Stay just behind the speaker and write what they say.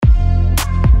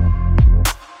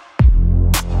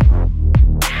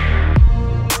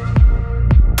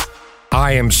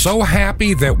I am so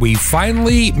happy that we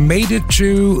finally made it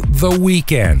to the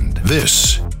weekend.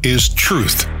 This is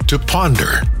Truth to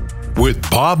Ponder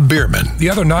with Bob Bierman. The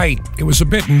other night, it was a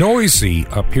bit noisy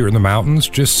up here in the mountains,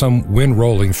 just some wind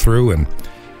rolling through, and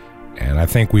I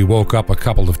think we woke up a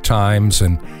couple of times,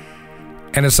 and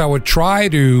as I would try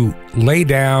to lay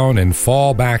down and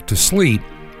fall back to sleep,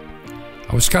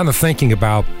 I was kind of thinking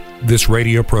about this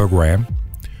radio program,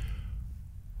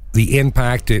 the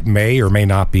impact it may or may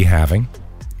not be having.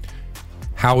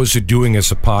 How is it doing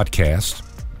as a podcast?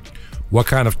 What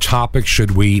kind of topics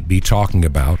should we be talking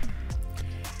about?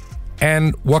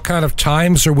 And what kind of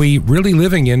times are we really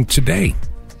living in today?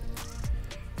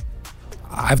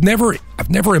 I've never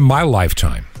in my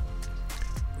lifetime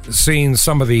seen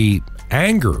some of the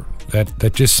anger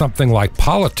that just something like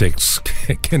politics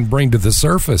can bring to the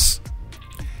surface.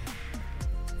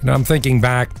 You know, I'm thinking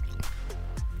back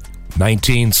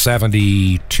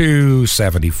 1972,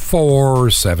 74,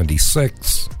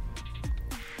 76,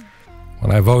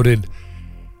 when I voted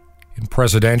in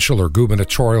presidential or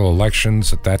gubernatorial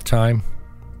elections at that time.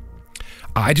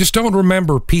 I just don't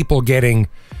remember people getting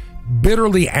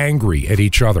bitterly angry at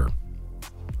each other,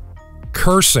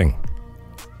 cursing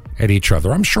at each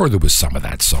other. I'm sure there was some of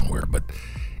that somewhere, but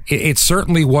it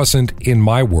certainly wasn't in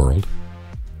my world,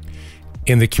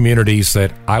 in the communities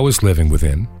that I was living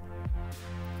within.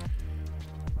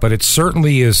 But it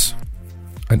certainly is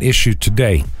an issue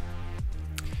today.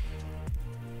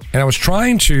 And I was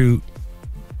trying to,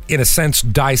 in a sense,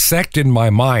 dissect in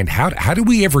my mind, how did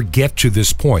we ever get to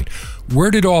this point? Where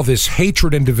did all this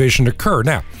hatred and division occur?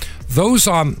 Now, those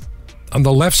on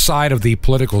the left side of the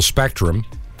political spectrum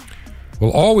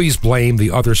will always blame the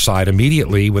other side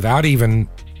immediately without even,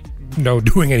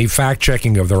 doing any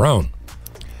fact-checking of their own.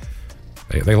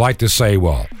 They like to say,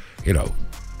 well,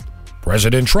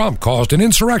 President Trump caused an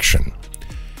insurrection.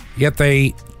 Yet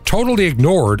they totally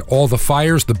ignored all the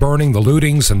fires, the burning, the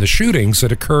lootings, and the shootings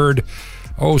that occurred,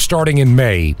 starting in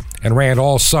May and ran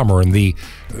all summer. And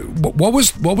what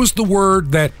was the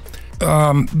word that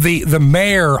the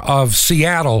mayor of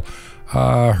Seattle,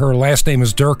 her last name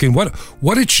is Durkin,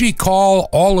 what did she call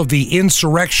all of the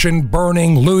insurrection,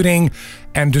 burning, looting,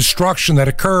 and destruction that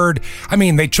occurred? I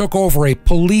mean, they took over a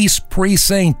police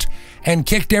precinct and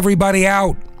kicked everybody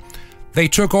out. They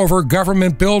took over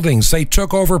government buildings. They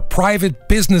took over private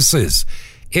businesses.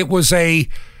 It was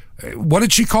what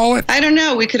did she call it? I don't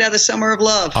know. We could have the summer of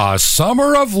love. A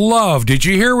summer of love. Did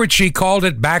you hear what she called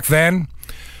it back then?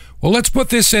 Well, let's put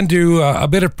this into a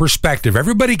bit of perspective.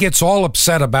 Everybody gets all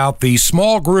upset about the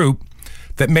small group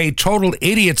that made total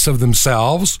idiots of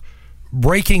themselves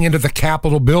breaking into the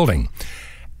Capitol building.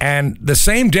 And the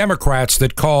same Democrats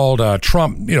that called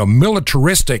Trump,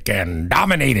 militaristic and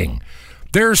dominating,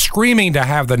 they're screaming to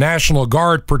have the National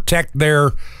Guard protect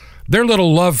their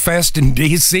little love fest in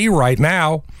D.C. right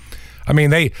now. I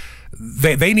mean, they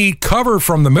need cover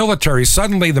from the military.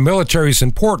 Suddenly the military is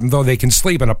important, though they can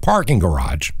sleep in a parking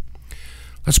garage.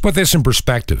 Let's put this in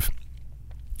perspective.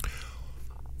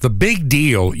 The big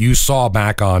deal you saw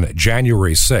back on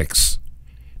January 6th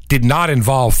did not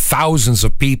involve thousands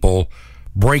of people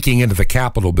breaking into the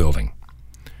Capitol building.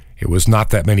 It was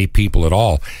not that many people at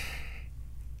all.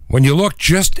 When you look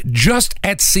just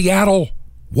at Seattle,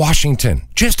 Washington,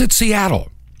 just at Seattle,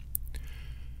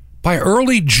 by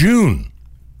early June,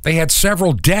 they had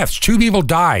several deaths. 2 people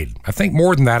died. I think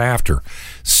more than that after.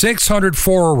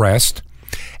 604 arrests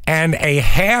and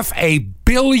 $500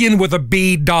 million with a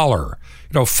B dollar.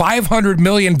 $500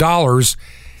 million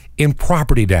in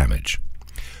property damage,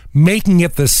 making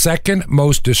it the second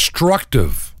most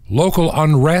destructive local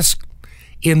unrest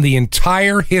in the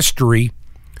entire history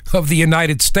of the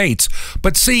United States.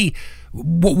 But see,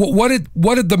 what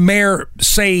did the mayor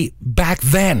say back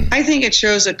then? I think it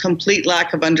shows a complete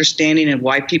lack of understanding of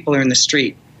why people are in the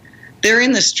street. They're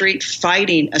in the street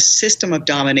fighting a system of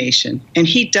domination, and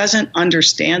he doesn't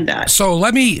understand that. So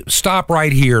let me stop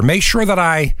right here. Make sure that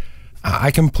I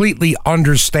completely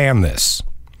understand this.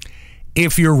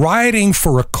 If you're rioting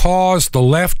for a cause the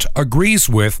left agrees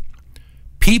with,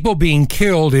 people being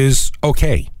killed is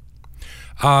okay.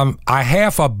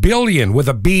 $500 million with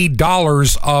a B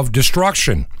dollars of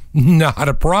destruction, not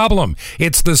a problem.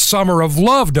 It's the summer of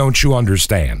love, don't you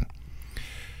understand?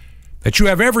 That you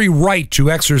have every right to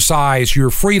exercise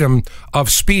your freedom of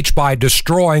speech by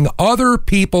destroying other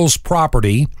people's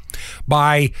property,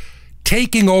 by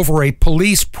taking over a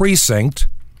police precinct,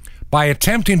 by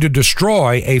attempting to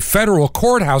destroy a federal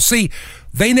courthouse. See,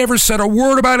 they never said a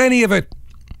word about any of it.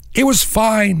 It was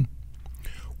fine.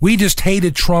 We just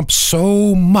hated Trump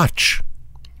so much.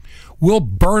 We'll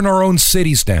burn our own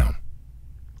cities down.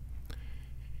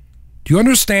 Do you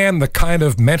understand the kind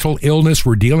of mental illness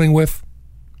we're dealing with?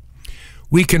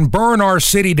 We can burn our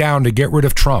city down to get rid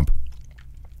of Trump.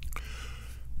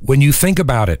 When you think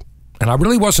about it, and I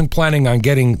really wasn't planning on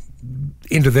getting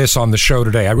into this on the show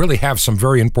today. I really have some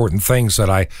very important things that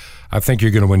I think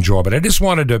you're going to enjoy. But I just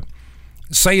wanted to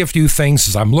say a few things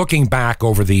as I'm looking back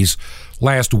over these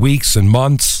last weeks and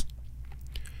months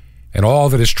and all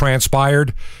that has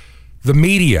transpired. The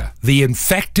media, the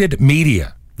infected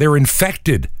media, they're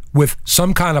infected with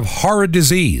some kind of horrid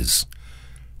disease.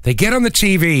 They get on the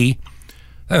TV.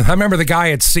 I remember the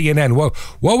guy at CNN.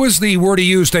 What was the word he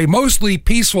used? A mostly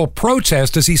peaceful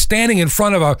protest as he's standing in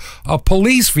front of a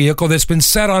police vehicle that's been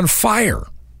set on fire.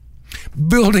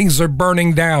 Buildings are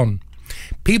burning down.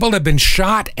 People have been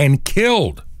shot and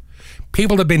killed.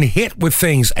 People have been hit with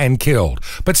things and killed.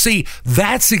 But see,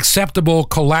 that's acceptable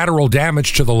collateral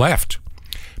damage to the left.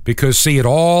 Because, see, it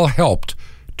all helped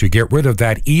to get rid of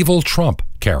that evil Trump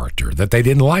character that they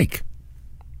didn't like.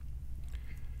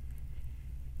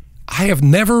 I have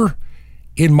never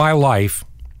in my life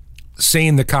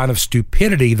seen the kind of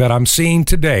stupidity that I'm seeing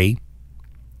today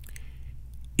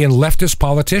in leftist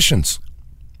politicians.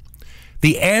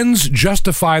 The ends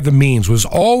justify the means was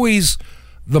always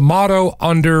the motto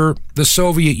under the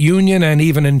Soviet Union and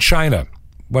even in China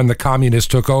when the communists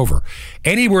took over.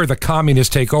 Anywhere the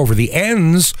communists take over, the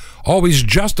ends always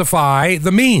justify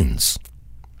the means.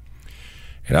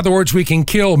 In other words, we can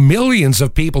kill millions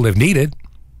of people if needed,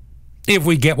 if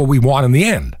we get what we want in the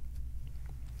end.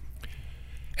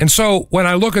 And so when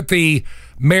I look at the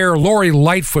Mayor Lori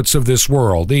Lightfoots of this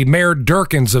world, the Mayor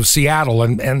Durkins of Seattle,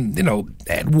 and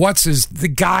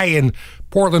the guy in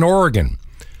Portland, Oregon,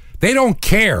 they don't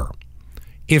care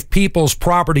if people's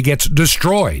property gets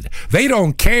destroyed. They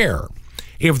don't care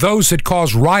if those that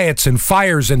cause riots and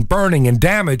fires and burning and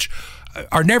damage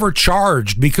are never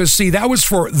charged because, see, that was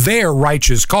for their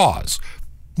righteous cause,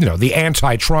 the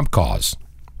anti-Trump cause.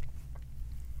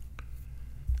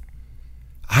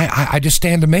 I just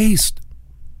stand amazed.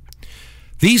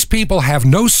 These people have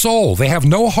no soul, they have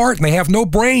no heart, and they have no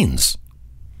brains.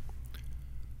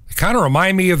 They kind of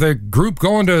remind me of the group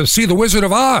going to see The Wizard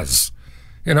of Oz.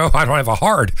 I don't have a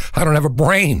heart, I don't have a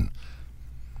brain.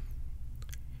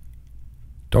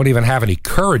 Don't even have any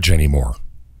courage anymore.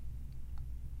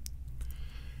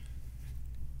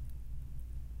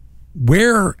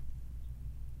 Where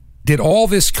did all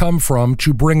this come from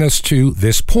to bring us to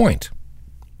this point?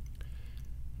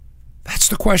 That's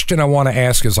the question I want to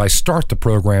ask as I start the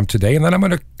program today, and then I'm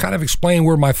going to kind of explain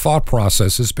where my thought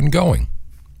process has been going.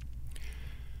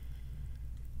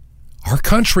 Our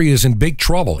country is in big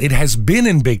trouble. It has been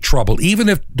in big trouble. Even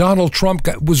if Donald Trump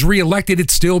was reelected,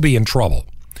 it'd still be in trouble.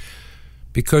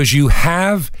 Because you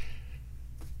have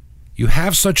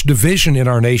such division in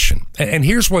our nation. And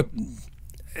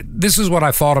this is what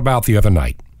I thought about the other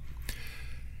night.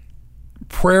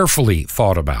 Prayerfully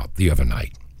thought about the other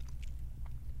night.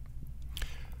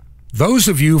 Those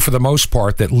of you, for the most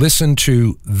part, that listen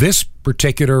to this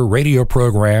particular radio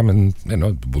program and,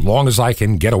 as long as I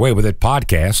can get away with it,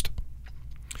 podcast,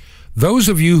 those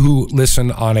of you who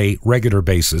listen on a regular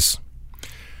basis,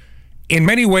 in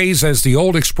many ways, as the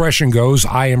old expression goes,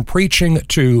 I am preaching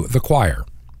to the choir.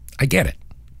 I get it.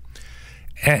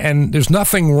 And there's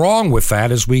nothing wrong with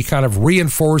that as we kind of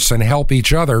reinforce and help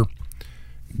each other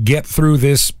get through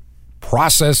this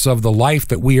process of the life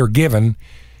that we are given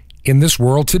in this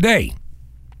world today.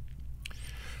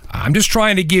 I'm just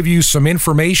trying to give you some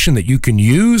information that you can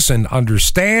use and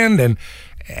understand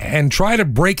and try to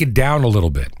break it down a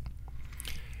little bit.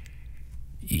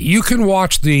 You can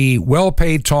watch the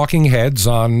well-paid talking heads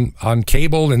on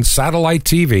cable and satellite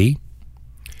TV,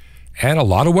 and a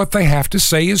lot of what they have to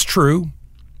say is true.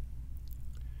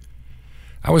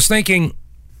 I was thinking,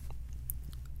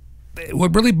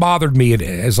 what really bothered me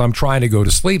as I'm trying to go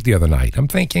to sleep the other night, I'm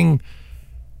thinking,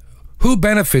 who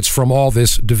benefits from all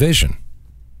this division?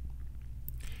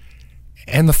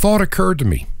 And the thought occurred to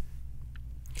me.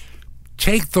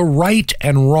 Take the right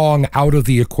and wrong out of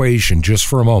the equation just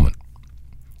for a moment.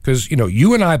 Because,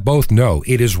 you and I both know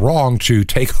it is wrong to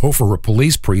take over a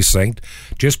police precinct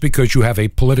just because you have a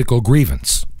political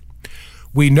grievance.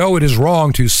 We know it is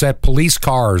wrong to set police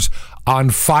cars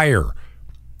on fire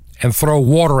and throw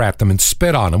water at them and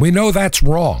spit on them. We know that's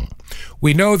wrong.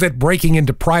 We know that breaking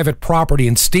into private property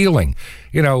and stealing,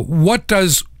 what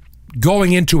does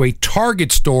going into a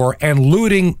Target store and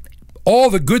looting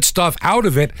all the good stuff out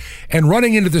of it and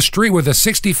running into the street with a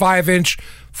 65-inch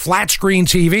flat screen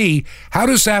TV, how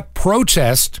does that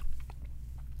protest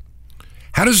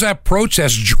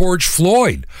George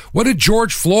Floyd? What did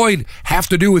George Floyd have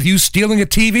to do with you stealing a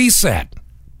TV set?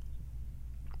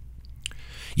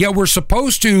 Yet we're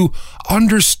supposed to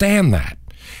understand that.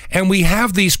 And we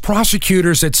have these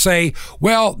prosecutors that say,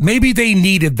 well, maybe they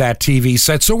needed that TV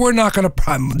set, so we're not going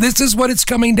to... This is what it's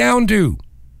coming down to.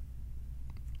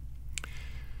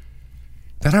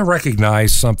 Then I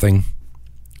recognize something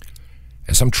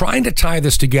as I'm trying to tie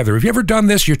this together. Have you ever done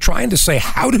this? You're trying to say,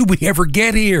 how did we ever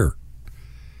get here?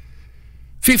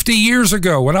 50 years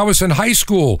ago, when I was in high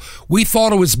school, we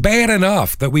thought it was bad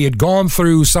enough that we had gone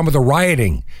through some of the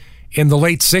rioting in the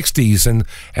late 60s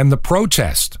and the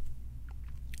protest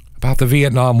about the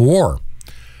Vietnam War.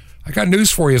 I got news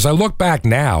for you. As I look back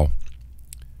now,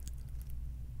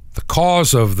 the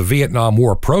cause of the Vietnam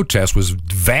War protest was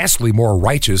vastly more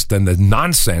righteous than the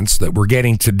nonsense that we're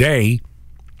getting today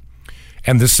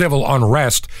and the civil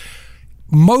unrest.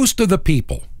 Most of the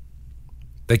people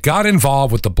that got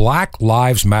involved with the Black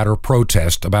Lives Matter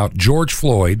protest about George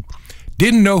Floyd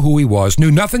didn't know who he was,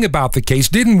 knew nothing about the case,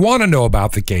 didn't want to know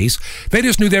about the case. They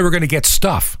just knew they were going to get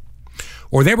stuff,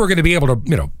 or they were going to be able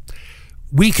to,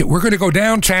 we're going to go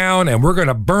downtown and we're going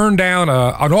to burn down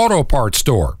an auto parts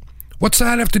store. What's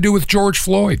that have to do with George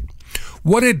Floyd?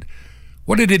 What did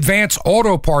Advance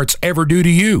Auto Parts ever do to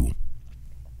you?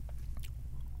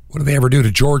 What did they ever do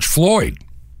to George Floyd?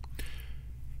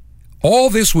 All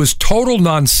this was total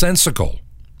nonsensical,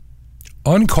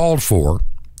 uncalled for,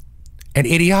 and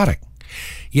idiotic.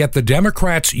 Yet the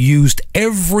Democrats used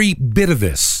every bit of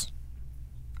this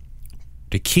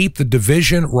to keep the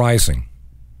division rising.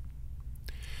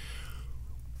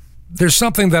 There's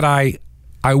something that I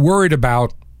worried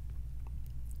about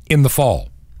in the fall.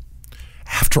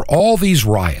 After all these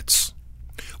riots,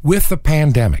 with the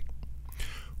pandemic,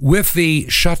 with the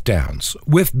shutdowns,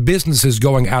 with businesses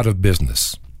going out of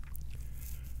business,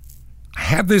 I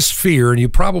had this fear, and you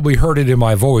probably heard it in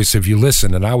my voice if you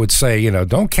listen, and I would say,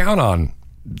 don't count on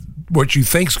what you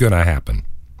think's going to happen.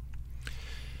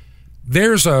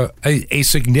 There's a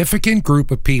significant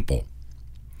group of people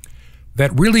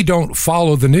that really don't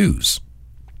follow the news.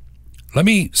 Let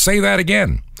me say that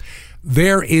again.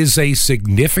 There is a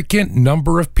significant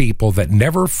number of people that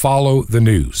never follow the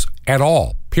news at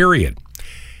all, period.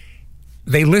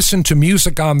 They listen to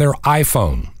music on their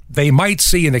iPhone. They might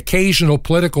see an occasional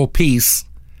political piece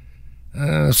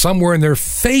somewhere in their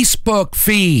Facebook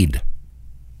feed.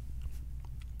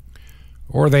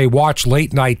 Or they watch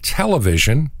late night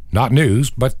television, not news,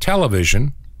 but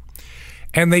television,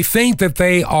 and they think that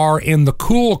they are in the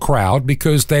cool crowd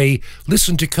because they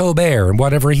listen to Colbert and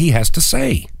whatever he has to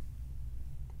say.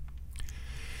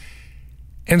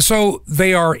 And so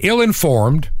they are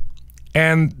ill-informed,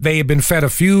 and they have been fed a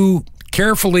few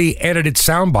carefully edited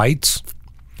sound bites,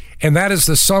 and that is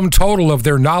the sum total of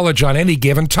their knowledge on any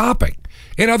given topic.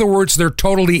 In other words, they're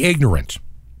totally ignorant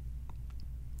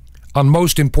on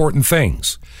most important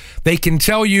things. They can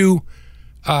tell you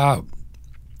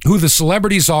who the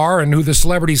celebrities are and who the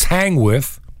celebrities hang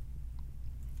with,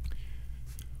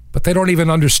 but they don't even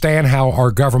understand how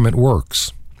our government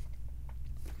works.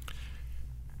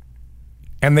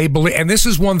 And they believe, and this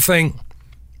is one thing,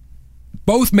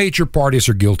 both major parties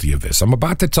are guilty of this. I'm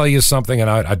about to tell you something, and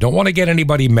I don't want to get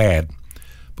anybody mad,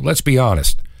 but let's be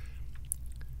honest.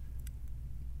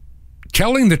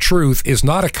 Telling the truth is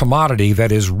not a commodity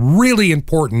that is really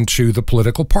important to the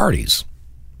political parties.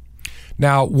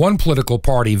 Now, one political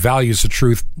party values the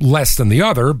truth less than the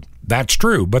other. That's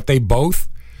true, but they both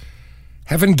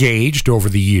have engaged over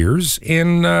the years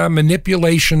in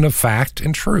manipulation of fact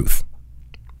and truth.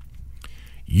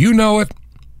 You know it,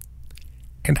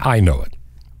 and I know it.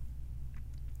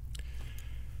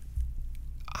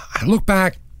 I look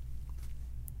back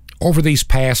over these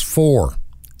past 4,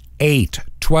 8,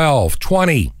 12,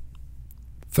 20,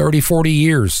 30, 40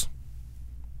 years.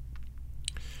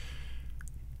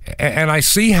 And I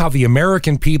see how the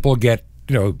American people get,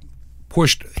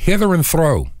 pushed hither and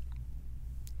thro.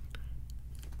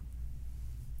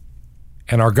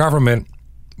 And our government,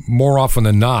 more often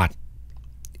than not,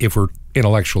 if we're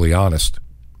intellectually honest,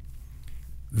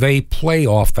 they play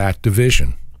off that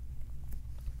division.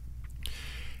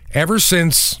 Ever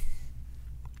since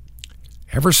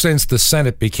the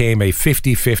Senate became a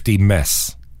 50-50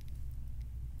 mess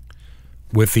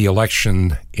with the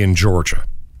election in Georgia.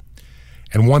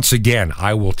 And once again,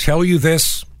 I will tell you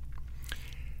this.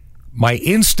 My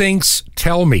instincts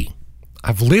tell me,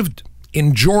 I've lived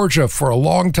in Georgia for a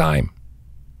long time.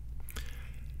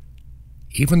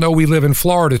 Even though we live in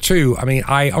Florida too,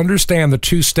 I understand the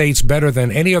two states better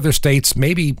than any other states.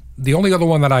 Maybe the only other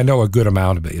one that I know a good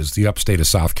amount of is the upstate of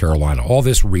South Carolina, all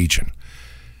this region.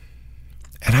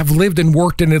 And I've lived and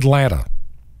worked in Atlanta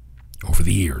over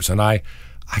the years, and I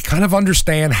kind of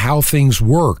understand how things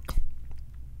work.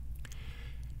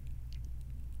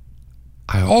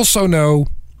 I I also know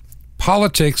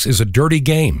politics is a dirty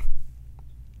game.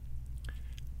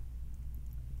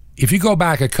 If you go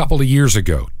back a couple of years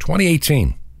ago,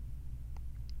 2018,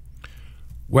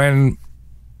 when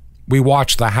we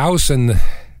watched the House and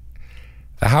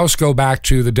the House go back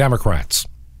to the Democrats,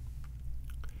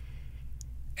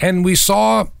 and we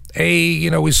saw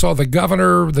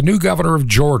the new governor of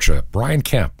Georgia, Brian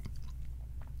Kemp,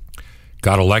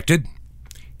 got elected.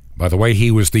 By the way,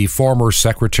 he was the former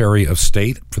Secretary of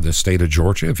State for the state of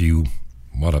Georgia, if you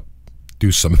want to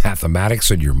do some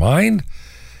mathematics in your mind.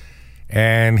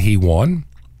 And he won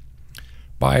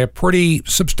by a pretty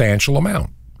substantial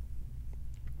amount.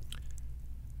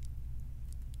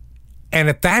 And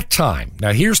at that time,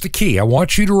 now here's the key. I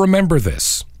want you to remember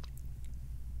this.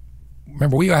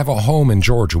 Remember, we have a home in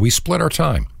Georgia. We split our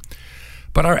time.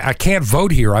 But I can't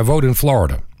vote here. I vote in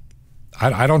Florida.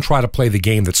 I don't try to play the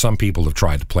game that some people have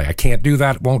tried to play. I can't do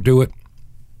that. Won't do it.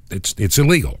 It's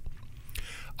illegal.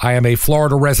 I am a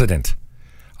Florida resident.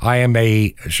 I am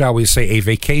a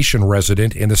vacation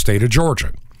resident in the state of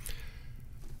Georgia.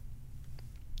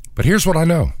 But here's what I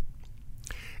know.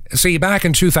 See, back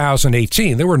in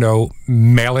 2018, there were no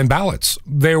mail-in ballots.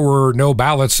 There were no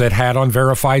ballots that had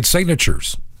unverified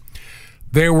signatures.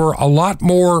 There were a lot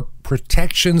more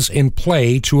protections in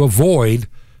play to avoid,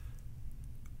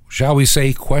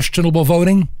 questionable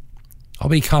voting. I'll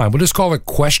be kind. We'll just call it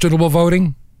questionable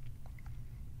voting.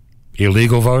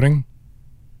 Illegal voting.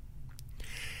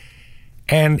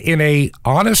 And in a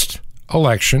honest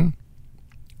election,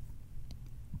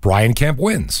 Brian Kemp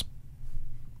wins.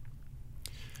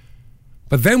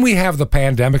 But then we have the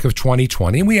pandemic of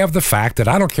 2020, and we have the fact that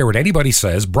I don't care what anybody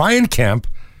says, Brian Kemp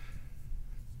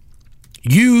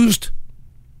used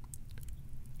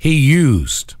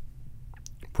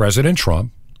President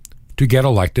Trump to get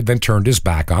elected, then turned his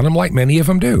back on him like many of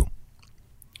them do.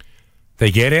 They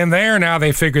get in there, now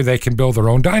they figure they can build their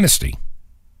own dynasty.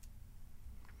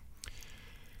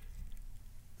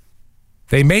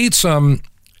 They made some,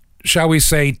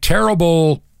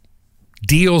 terrible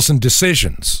deals and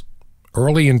decisions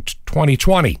early in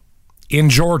 2020 in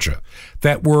Georgia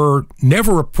that were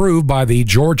never approved by the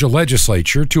Georgia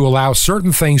legislature to allow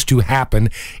certain things to happen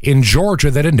in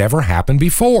Georgia that had never happened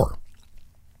before.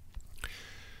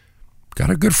 Got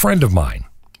a good friend of mine.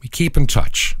 We keep in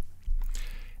touch.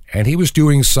 And he was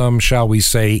doing some,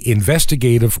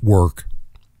 investigative work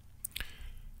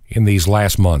in these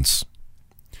last months,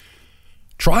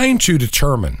 trying to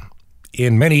determine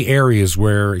in many areas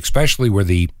especially where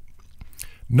the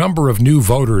number of new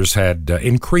voters had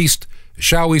increased,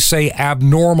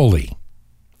 abnormally.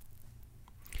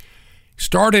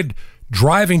 Started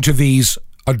driving to these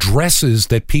addresses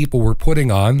that people were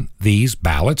putting on these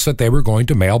ballots that they were going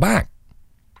to mail back.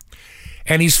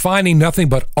 And he's finding nothing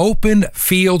but open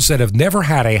fields that have never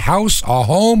had a house, a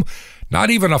home, not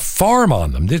even a farm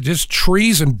on them. They're just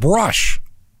trees and brush.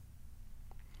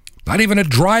 Not even a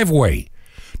driveway.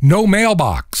 No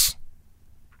mailbox.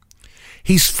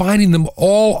 He's finding them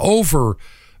all over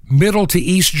Middle to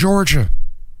East Georgia.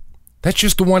 That's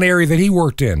just the one area that he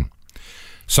worked in.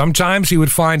 Sometimes he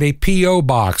would find a P.O.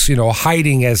 box,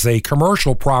 hiding as a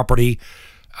commercial property.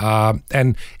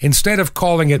 And instead of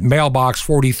calling it Mailbox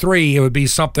 43, it would be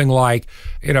something like,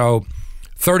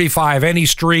 35 Any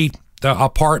Street,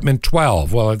 apartment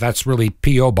 12. Well, that's really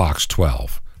P.O. Box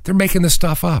 12. They're making this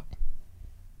stuff up.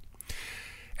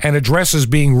 And addresses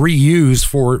being reused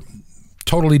for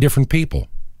totally different people.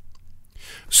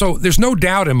 So there's no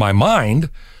doubt in my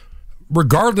mind,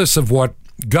 regardless of what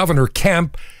Governor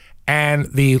Kemp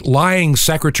and the lying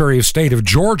Secretary of State of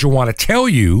Georgia want to tell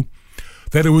you,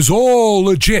 that it was all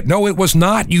legit. No, it was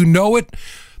not. You know it.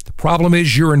 The problem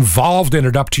is you're involved in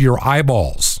it up to your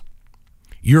eyeballs.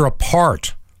 You're a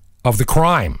part of the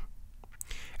crime.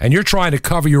 And you're trying to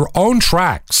cover your own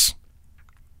tracks.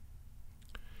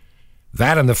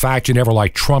 That and the fact you never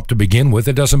liked Trump to begin with,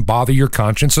 it doesn't bother your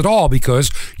conscience at all because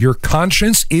your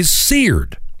conscience is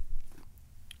seared.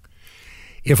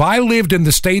 If I lived in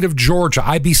the state of Georgia,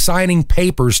 I'd be signing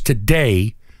papers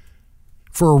today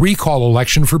for a recall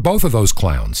election for both of those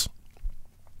clowns.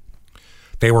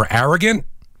 They were arrogant.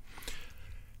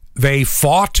 They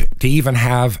fought to even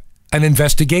have an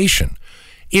investigation.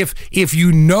 If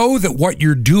you know that what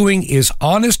you're doing is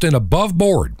honest and above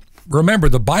board, remember,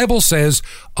 the Bible says,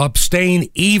 abstain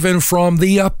even from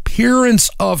the appearance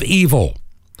of evil.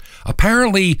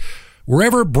 Apparently,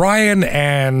 wherever Brian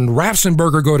and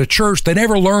Ratzenberger go to church, they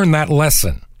never learn that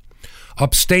lesson.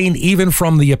 Abstain even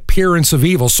from the appearance of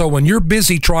evil. So when you're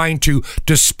busy trying to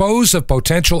dispose of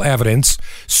potential evidence,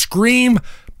 scream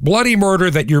bloody murder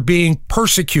that you're being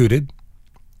persecuted,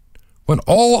 when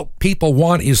all people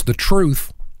want is the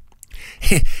truth,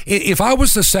 If I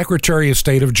was the Secretary of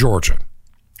State of Georgia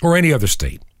or any other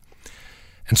state,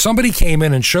 and somebody came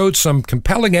in and showed some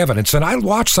compelling evidence, and I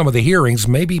watched some of the hearings,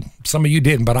 maybe some of you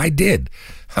didn't, but I did.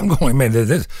 I'm going,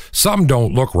 man, some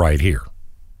don't look right here.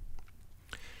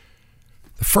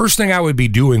 The first thing I would be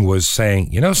doing was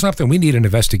saying, you know something, we need an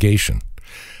investigation.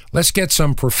 Let's get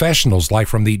some professionals like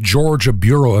from the Georgia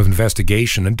Bureau of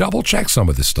Investigation and double check some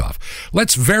of this stuff.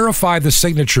 Let's verify the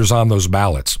signatures on those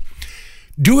ballots.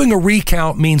 Doing a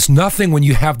recount means nothing when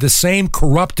you have the same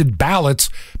corrupted ballots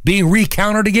being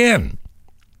recounted again.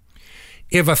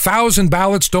 If 1,000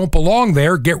 ballots don't belong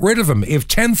there, get rid of them. If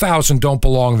 10,000 don't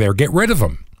belong there, get rid of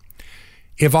them.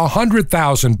 If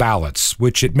 100,000 ballots,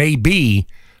 which it may be,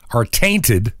 are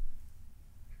tainted,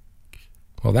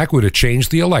 well, that would have changed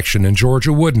the election in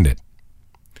Georgia, wouldn't it?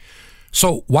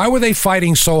 So why were they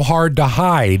fighting so hard to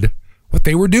hide what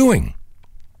they were doing?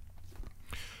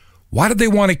 Why did they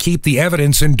want to keep the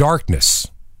evidence in darkness?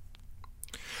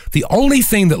 The only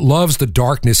thing that loves the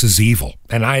darkness is evil.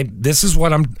 And this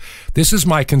is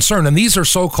my concern. And these are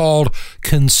so-called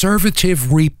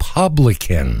conservative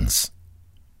Republicans.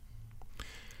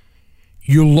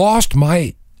 You lost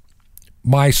my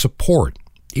support,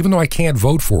 even though I can't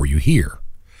vote for you here.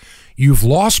 You've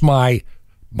lost my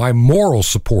moral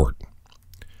support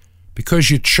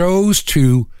because you chose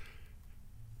to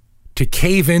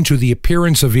cave into the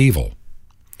appearance of evil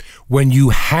when you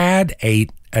had a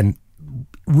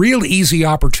real easy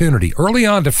opportunity early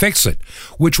on to fix it,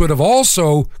 which would have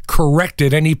also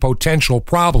corrected any potential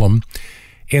problem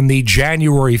in the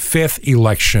January 5th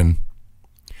election.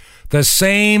 The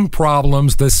same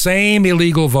problems, the same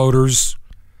illegal voters,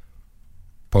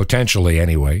 potentially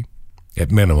anyway,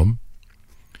 at minimum.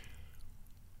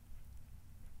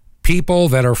 People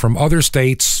that are from other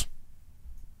states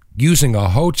using a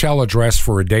hotel address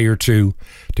for a day or two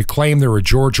to claim they're a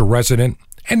Georgia resident,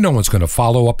 and no one's going to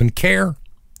follow up and care.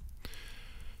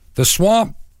 The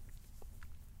swamp,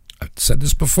 I've said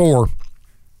this before,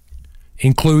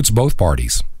 includes both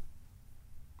parties.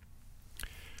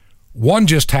 One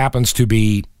just happens to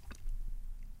be,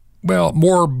 well,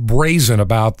 more brazen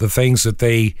about the things that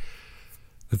they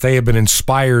have been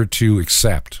inspired to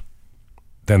accept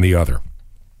than the other.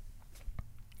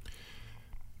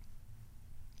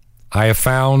 I have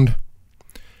found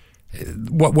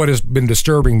what has been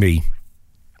disturbing me.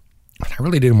 I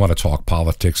really didn't want to talk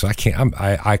politics. I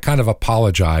kind of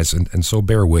apologize, and so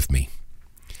bear with me.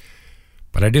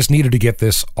 But I just needed to get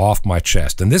this off my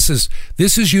chest. And this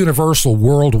is universal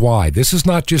worldwide. This is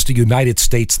not just a United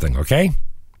States thing, okay?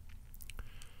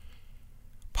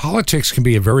 Politics can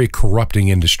be a very corrupting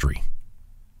industry.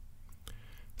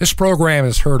 This program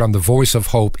is heard on the Voice of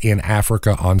Hope in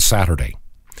Africa on Saturday.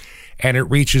 And it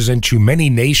reaches into many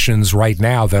nations right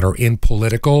now that are in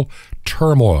political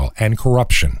turmoil and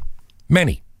corruption.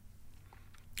 Many.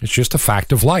 It's just a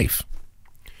fact of life.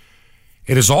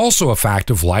 It is also a fact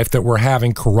of life that we're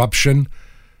having corruption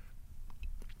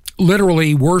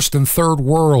literally worse than third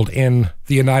world in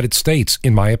the United States,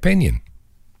 in my opinion.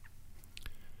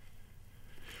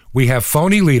 We have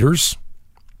phony leaders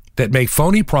that make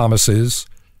phony promises,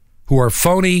 who are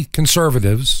phony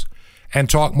conservatives, and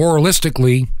talk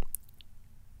moralistically,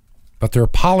 but their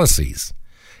policies.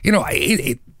 You know,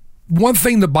 one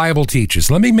thing the Bible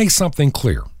teaches, let me make something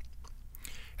clear.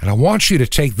 And I want you to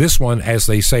take this one, as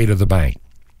they say, to the bank.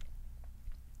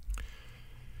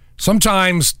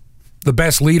 Sometimes the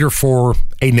best leader for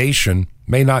a nation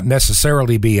may not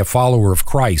necessarily be a follower of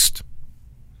Christ.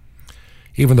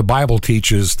 Even the Bible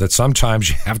teaches that sometimes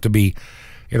you have to be,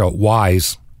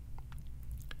 wise.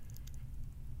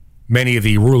 Many of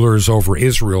the rulers over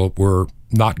Israel were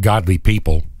not godly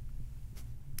people.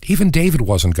 Even David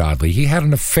wasn't godly. He had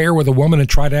an affair with a woman and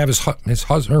tried to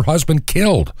have her husband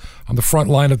killed on the front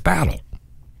line of battle.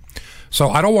 So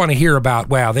I don't want to hear about,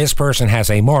 well, this person has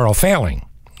a moral failing.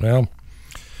 Well,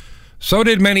 so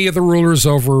did many of the rulers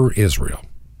over Israel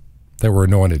that were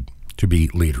anointed to be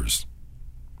leaders.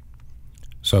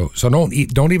 So don't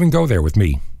even go there with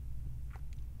me.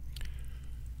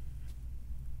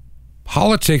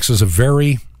 Politics is a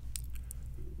very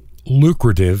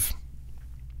lucrative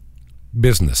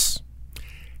business,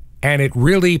 and it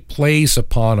really plays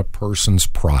upon a person's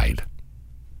pride.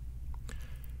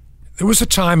 There was a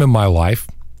time in my life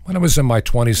when I was in my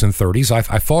 20s and 30s,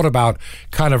 I thought about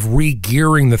kind of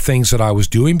re-gearing the things that I was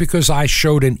doing because I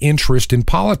showed an interest in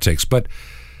politics, but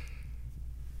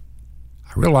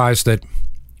I realized that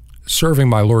serving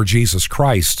my Lord Jesus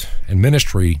Christ and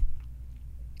ministry,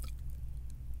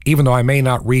 even though I may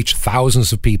not reach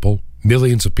thousands of people,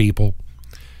 millions of people,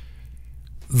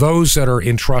 those that are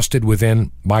entrusted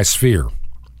within my sphere,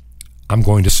 I'm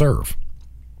going to serve.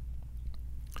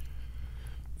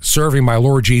 serving my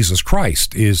Lord Jesus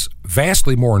Christ is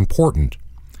vastly more important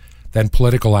than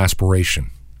political aspiration.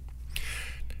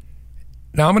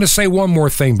 Now, I'm going to say one more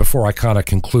thing before I kind of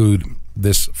conclude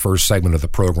this first segment of the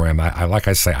program. Like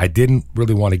I say, I didn't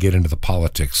really want to get into the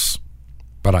politics,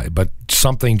 but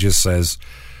something just says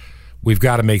we've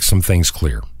got to make some things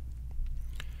clear.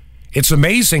 It's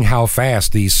amazing how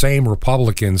fast these same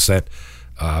Republicans that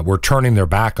were turning their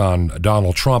back on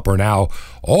Donald Trump are now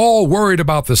all worried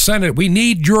about the Senate. We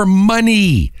need your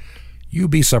money.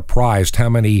 You'd be surprised how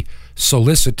many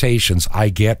solicitations I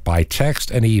get by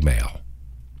text and email.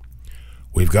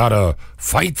 We've got to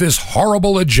fight this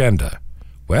horrible agenda.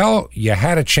 Well, you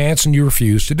had a chance and you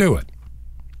refused to do it.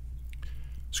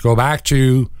 Let's go back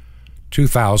to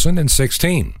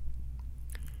 2016.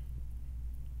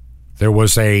 There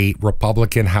was a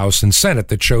Republican House and Senate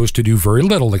that chose to do very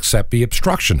little except be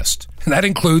obstructionist. And that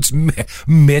includes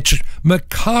Mitch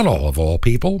McConnell, of all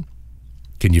people.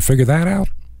 Can you figure that out?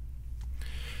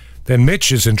 Then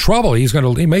Mitch is in trouble.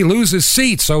 He may lose his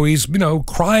seat, so he's,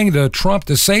 crying to Trump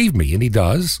to save me, and he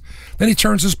does. Then he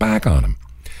turns his back on him.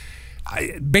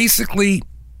 I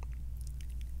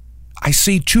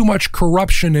see too much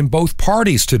corruption in both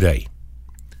parties today.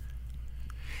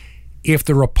 If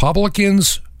the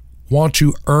Republicans want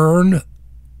to earn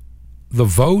the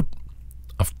vote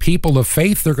of people of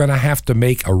faith, they're going to have to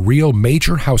make a real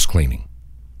major house cleaning.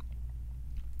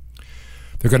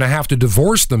 They're going to have to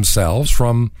divorce themselves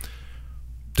from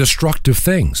destructive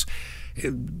things.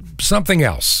 Something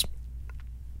else.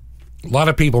 A lot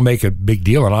of people make a big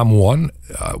deal, and I'm one.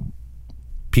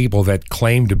 People that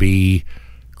claim to be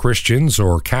Christians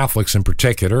or Catholics in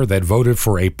particular that voted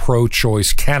for a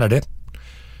pro-choice candidate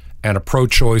and a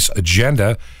pro-choice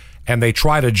agenda, and they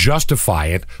try to justify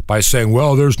it by saying,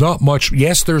 well, there's not much.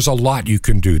 Yes, there's a lot you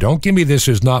can do. Don't give me this,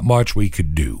 there's not much we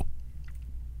could do.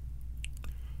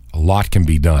 A lot can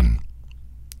be done.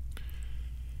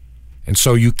 And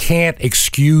so you can't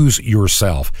excuse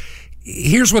yourself.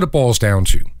 Here's what it boils down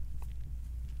to.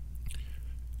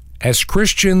 As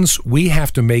Christians, we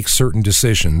have to make certain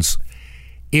decisions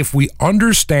if we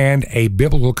understand a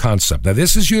biblical concept. Now,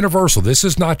 this is universal. This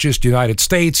is not just United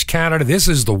States, Canada. This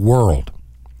is the world.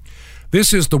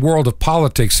 This is the world of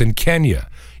politics in Kenya,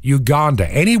 Uganda,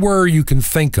 anywhere you can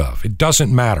think of. It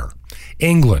doesn't matter.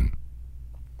 England,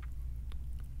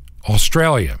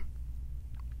 Australia.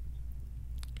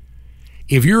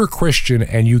 If you're a Christian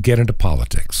and you get into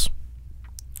politics,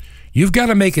 you've got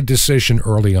to make a decision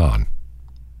early on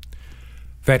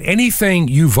that anything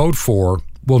you vote for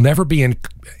will never be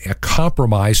a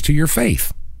compromise to your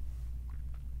faith.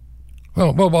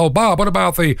 Well, Bob, what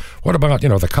about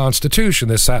the Constitution,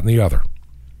 this, that, and the other?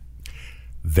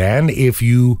 Then if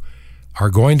you are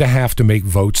going to have to make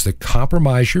votes that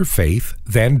compromise your faith,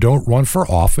 then don't run for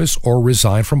office or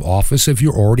resign from office if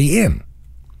you're already in.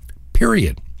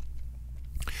 Period.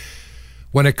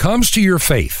 When it comes to your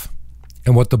faith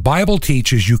and what the Bible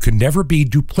teaches, you can never be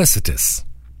duplicitous.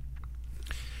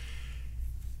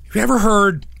 Have you ever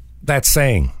heard that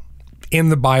saying in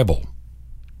the Bible?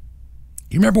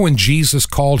 You remember when Jesus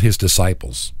called his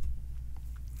disciples?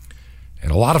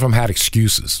 And a lot of them had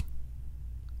excuses.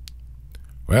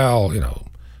 Well,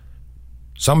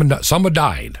 someone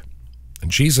died.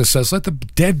 And Jesus says, let the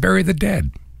dead bury the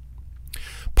dead.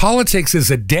 Politics is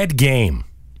a dead game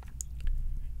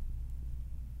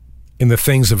in the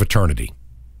things of eternity.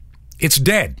 It's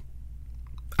dead.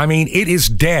 I mean, it is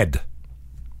dead.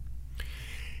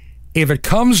 If it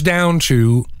comes down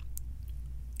to,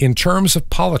 in terms of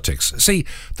politics, see,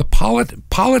 the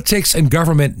politics and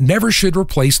government never should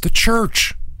replace the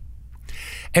church.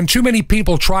 And too many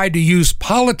people tried to use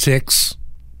politics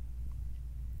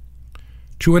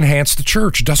to enhance the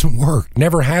church. It doesn't work.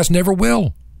 Never has, never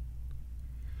will.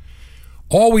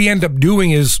 All we end up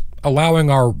doing is allowing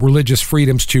our religious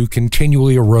freedoms to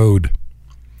continually erode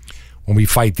when we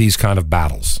fight these kind of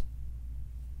battles.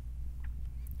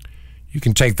 You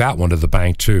can take that one to the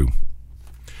bank, too.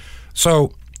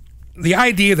 So the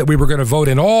idea that we were going to vote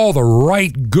in all the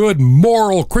right, good,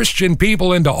 moral Christian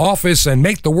people into office and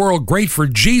make the world great for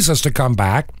Jesus to come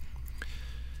back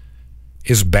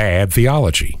is bad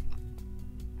theology.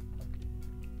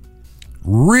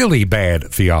 Really bad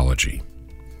theology.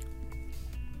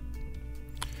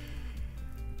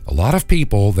 A lot of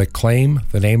people that claim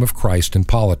the name of Christ in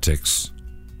politics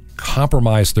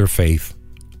compromise their faith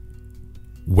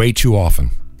way too often.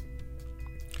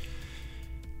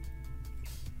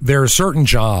 There are certain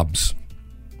jobs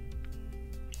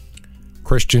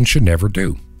Christians should never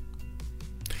do.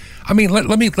 I mean,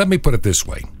 let me put it this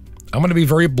way. I'm going to be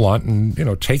very blunt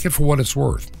and, take it for what it's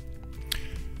worth.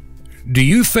 Do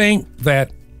you think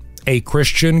that a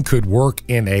Christian could work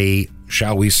in a,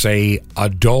 shall we say,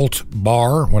 adult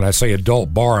bar? When I say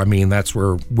adult bar, I mean that's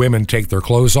where women take their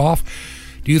clothes off.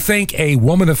 Do you think a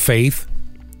woman of faith,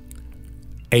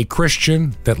 a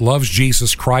Christian that loves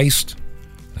Jesus Christ,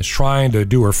 is trying to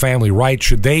do her family right,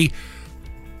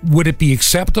 would it be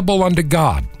acceptable unto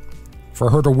God for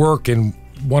her to work in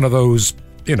one of those,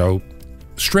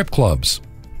 strip clubs,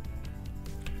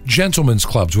 gentlemen's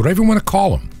clubs, whatever you want to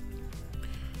call them?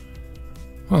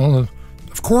 Well,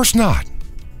 of course not.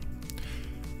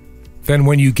 Then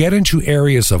when you get into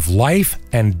areas of life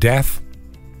and death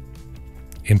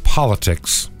in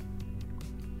politics,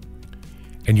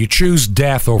 and you choose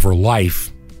death over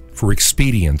life for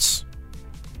expedience,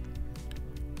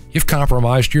 you've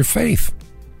compromised your faith.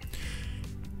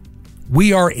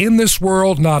 We are in this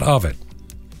world, not of it.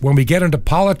 When we get into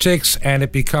politics and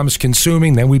it becomes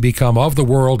consuming, then we become of the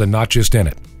world and not just in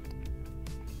it.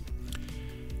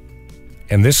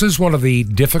 And this is one of the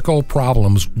difficult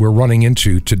problems we're running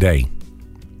into today.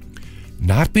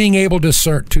 Not being able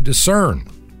to discern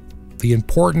the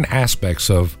important aspects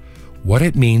of what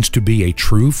it means to be a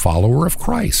true follower of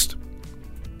Christ.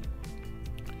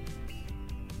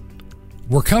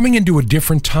 We're coming into a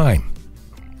different time.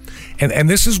 And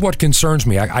this is what concerns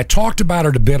me. I talked about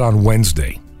it a bit on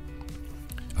Wednesday,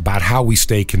 about how we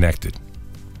stay connected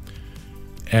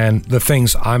and the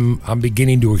things I'm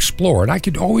beginning to explore. And I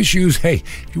could always use, hey,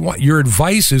 if you want, your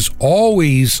advice is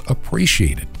always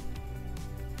appreciated.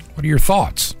 What are your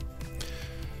thoughts?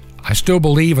 I still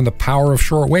believe in the power of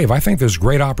shortwave. I think there's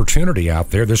great opportunity out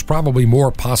there. There's probably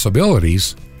more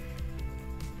possibilities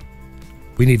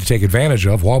we need to take advantage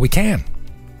of while we can.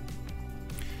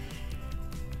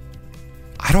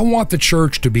 I don't want the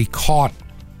church to be caught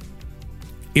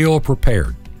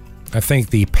ill-prepared. I think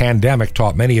the pandemic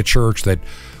taught many a church that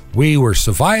we were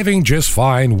surviving just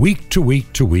fine week to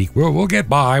week to week. We'll get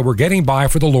by. We're getting by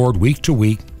for the Lord week to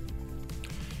week.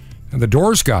 And the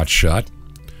doors got shut.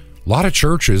 A lot of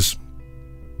churches,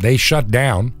 they shut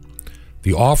down.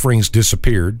 The offerings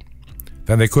disappeared.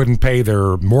 Then they couldn't pay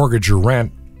their mortgage or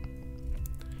rent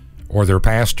or their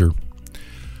pastor.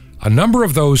 A number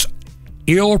of those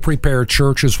ill-prepared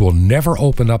churches will never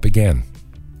open up again.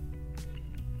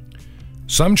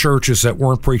 Some churches that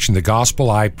weren't preaching the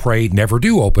gospel, I pray, never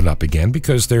do open up again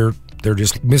because they're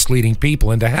just misleading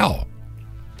people into hell.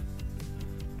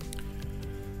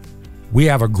 We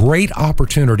have a great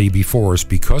opportunity before us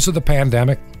because of the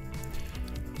pandemic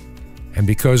and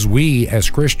because we as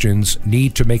Christians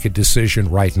need to make a decision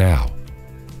right now.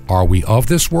 Are we of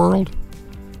this world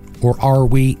or are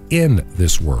we in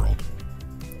this world?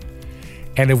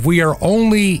 And if we are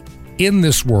only in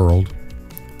this world,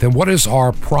 then what is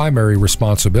our primary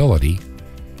responsibility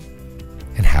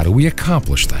and how do we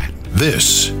accomplish that?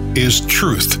 This is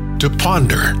Truth to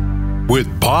Ponder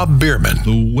with Bob Bierman.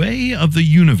 The way of the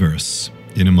universe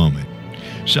in a moment.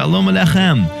 Shalom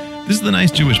Aleichem. This is the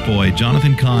nice Jewish boy,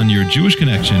 Jonathan Kahn, your Jewish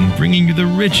connection, bringing you the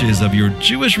riches of your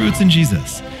Jewish roots in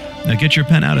Jesus. Now get your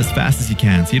pen out as fast as you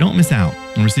can so you don't miss out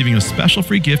on receiving a special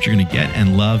free gift you're going to get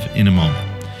and love in a moment.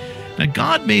 Now,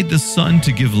 God made the sun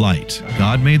to give light.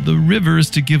 God made the rivers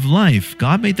to give life.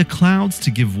 God made the clouds to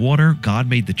give water. God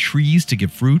made the trees to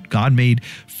give fruit. God made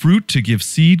fruit to give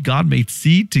seed. God made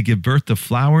seed to give birth to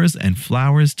flowers and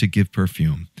flowers to give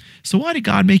perfume. So why did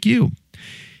God make you?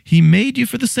 He made you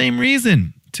for the same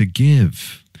reason, to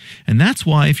give. And that's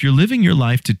why if you're living your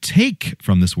life to take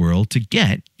from this world, to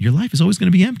get, your life is always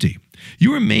going to be empty.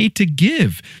 You were made to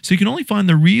give, so you can only find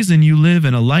the reason you live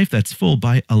in a life that's full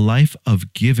by a life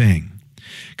of giving.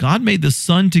 God made the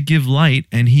sun to give light,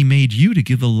 and he made you to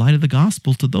give the light of the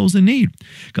gospel to those in need.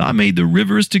 God made the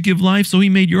rivers to give life, so he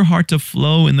made your heart to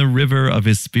flow in the river of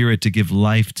his spirit to give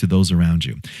life to those around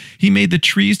you. He made the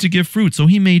trees to give fruit, so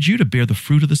he made you to bear the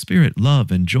fruit of the spirit,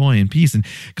 love and joy and peace. And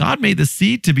God made the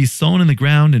seed to be sown in the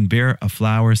ground and bear a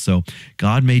flower, so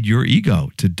God made your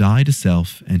ego to die to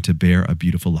self and to bear a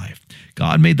beautiful life.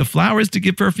 God made the flowers to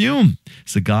give perfume,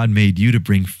 so God made you to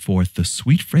bring forth the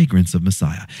sweet fragrance of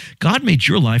Messiah. God made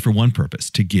your life for one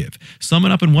purpose, to give. Sum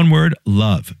it up in one word,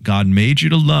 love. God made you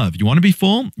to love. You want to be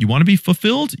full? You want to be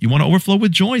fulfilled? You want to overflow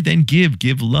with joy? Then give.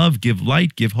 Give love, give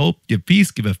light, give hope, give peace,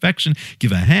 give affection,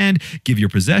 give a hand, give your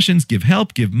possessions, give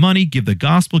help, give money, give the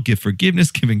gospel, give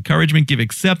forgiveness, give encouragement, give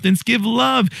acceptance, give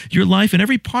love. Your life and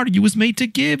every part of you was made to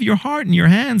give. Your heart and your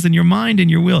hands and your mind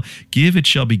and your will. Give, it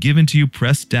shall be given to you,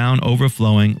 pressed down,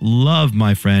 overflowing. Love,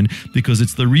 my friend, because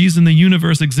it's the reason the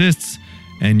universe exists.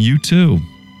 And you too.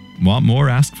 Want more?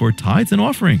 Ask for tithes and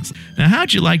offerings. Now,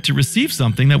 how'd you like to receive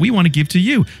something that we want to give to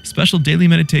you? Special daily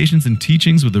meditations and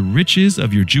teachings with the riches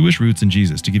of your Jewish roots in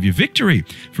Jesus to give you victory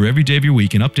for every day of your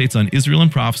week, and updates on Israel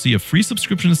and prophecy, a free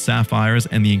subscription to Sapphires,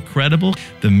 and the incredible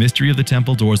The Mystery of the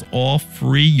Temple Doors, all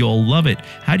free. You'll love it.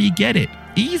 How do you get it?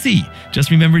 Easy. Just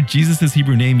remember Jesus'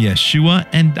 Hebrew name, Yeshua,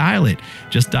 and dial it.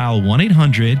 Just dial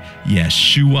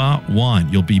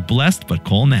 1-800-YESHUA-1. You'll be blessed, but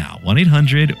call now.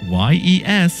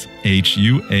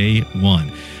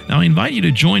 1-800-YESHUA-1. Now, I invite you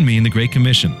to join me in the Great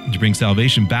Commission to bring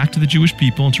salvation back to the Jewish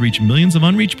people and to reach millions of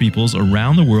unreached peoples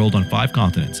around the world on 5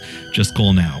 continents. Just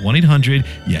call now.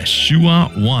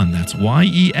 1-800-YESHUA-1. That's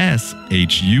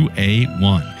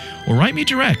YESHUA-1. Or write me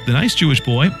direct, The Nice Jewish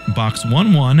Boy, Box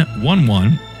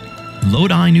 1111,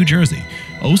 Lodi, New Jersey,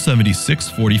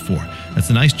 07644. That's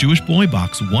The Nice Jewish Boy,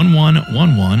 Box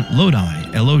 1111,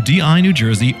 Lodi, Lodi, New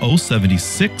Jersey,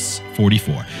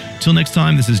 07644. Till next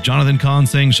time, this is Jonathan Kahn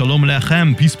saying Shalom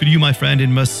Alechem, peace be to you, my friend,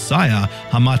 in Messiah,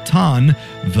 Hamatan,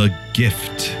 the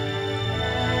gift.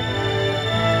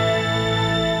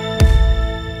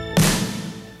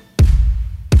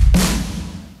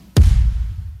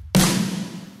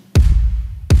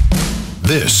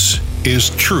 This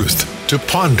is Truth to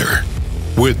Ponder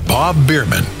with Bob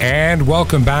Bierman. And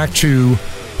welcome back to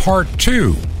part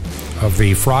 2 of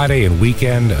the Friday and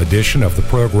weekend edition of the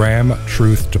program,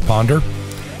 Truth to Ponder.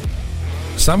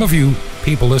 Some of you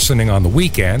people listening on the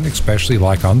weekend, especially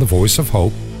like on the Voice of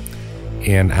Hope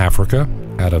in Africa,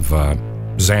 out of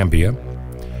Zambia,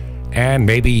 and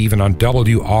maybe even on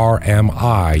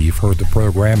WRMI, you've heard the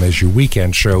program as your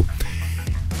weekend show.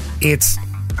 It's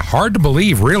hard to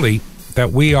believe, really,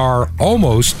 that we are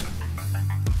almost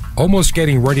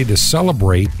getting ready to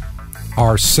celebrate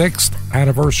our 6th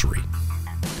anniversary.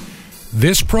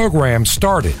 This program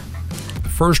started. The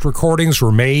first recordings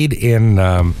were made in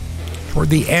toward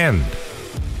the end.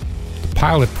 The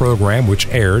pilot program, which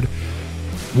aired,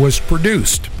 was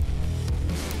produced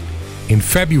in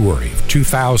February of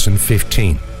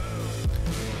 2015.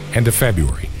 End of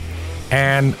February.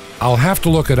 And I'll have to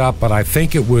look it up, but I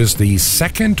think it was the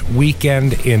second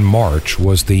weekend in March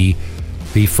was the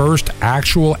first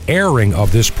actual airing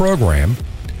of this program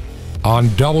on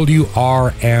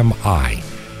WRMI.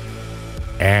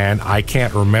 And I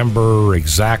can't remember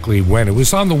exactly when. It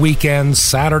was on the weekends,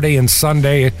 Saturday and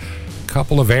Sunday, a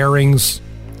couple of airings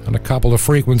on a couple of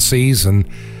frequencies, and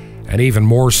even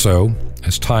more so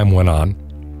as time went on.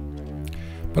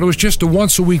 But it was just a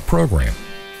once-a-week program.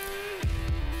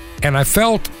 And I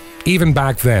felt, even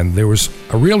back then, there was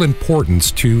a real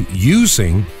importance to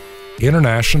using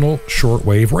international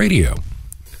shortwave radio.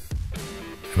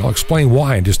 And I'll explain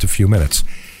why in just a few minutes.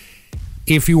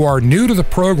 If you are new to the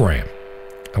program,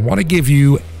 I want to give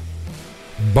you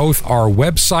both our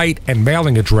website and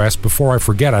mailing address before I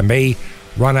forget. I may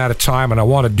run out of time, and I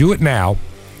want to do it now.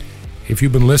 If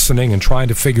you've been listening and trying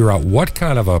to figure out what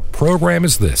kind of a program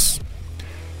is this,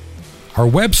 our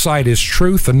website is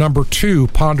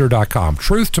truth2ponder.com.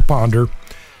 Truth to Ponder.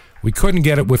 We couldn't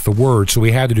get it with the word, so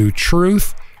we had to do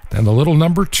truth, then the little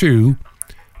number 2,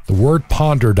 the word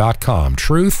ponder.com.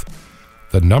 Truth,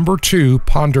 the number 2,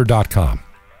 ponder.com.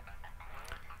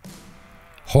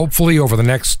 Hopefully over the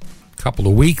next couple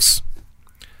of weeks,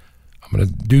 I'm going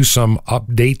to do some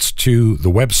updates to the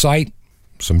website,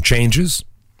 some changes.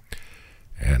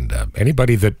 And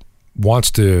anybody that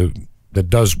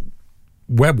does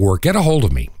web work, get a hold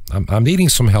of me. I'm needing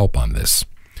some help on this.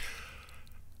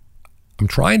 I'm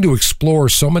trying to explore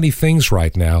so many things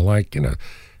right now, like,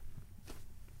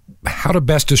 how to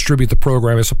best distribute the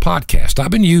program as a podcast.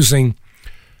 I've been using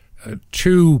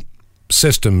 2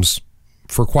 systems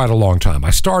for quite a long time.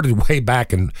 I started way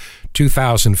back in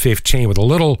 2015 with a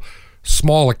little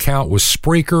small account with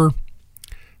Spreaker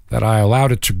that I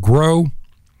allowed it to grow,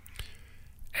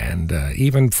 and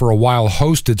even for a while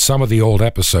hosted some of the old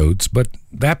episodes, but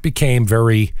that became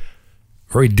very,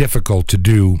 very difficult to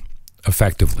do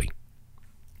effectively.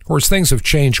 Of course, things have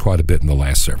changed quite a bit in the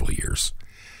last several years.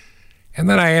 And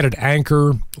then I added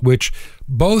Anchor, which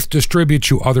both distribute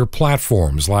to other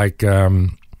platforms like, I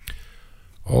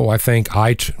think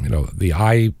the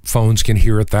iPhones can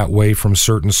hear it that way from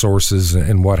certain sources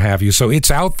and what have you. So it's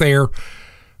out there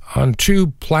on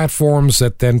 2 platforms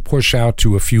that then push out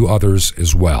to a few others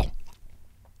as well.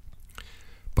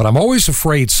 But I'm always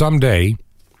afraid someday,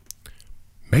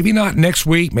 maybe not next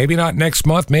week, maybe not next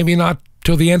month, maybe not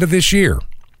till the end of this year,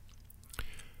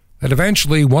 that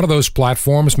eventually one of those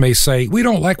platforms may say, we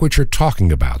don't like what you're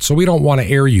talking about, so we don't want to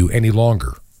air you any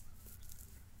longer.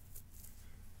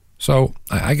 So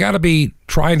I got to be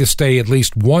trying to stay at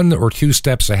least 1 or 2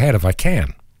 steps ahead if I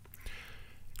can,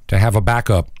 to have a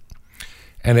backup.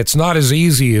 And it's not as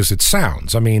easy as it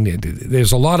sounds. I mean,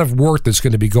 there's a lot of work that's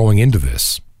going to be going into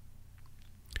this.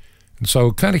 And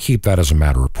so kind of keep that as a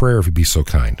matter of prayer, if you'd be so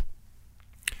kind.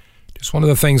 Just one of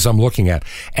the things I'm looking at.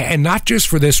 And not just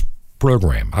for this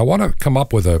program. I want to come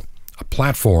up with a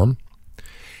platform,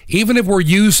 even if we're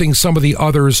using some of the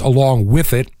others along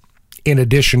with it, in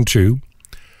addition to,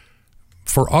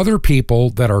 for other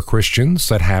people that are Christians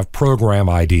that have program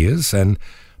ideas and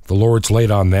the Lord's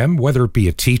laid on them, whether it be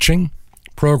a teaching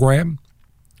program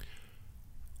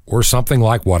or something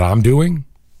like what I'm doing,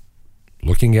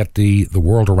 looking at the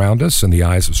world around us in the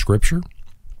eyes of Scripture,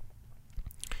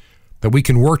 that we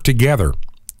can work together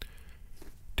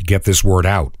to get this word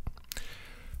out.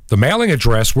 The mailing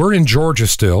address, we're in Georgia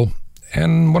still,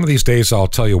 and one of these days I'll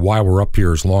tell you why we're up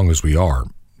here as long as we are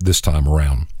this time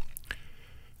around.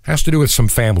 Has to do with some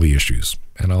family issues,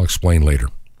 and I'll explain later.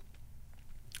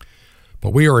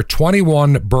 But we are at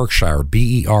 21 Berkshire,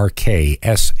 Berkshire,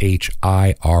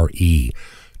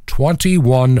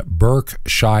 21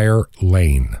 Berkshire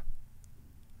Lane,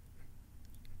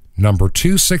 number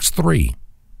 263.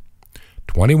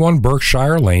 21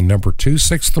 Berkshire Lane, number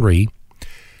 263.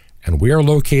 And we are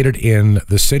located in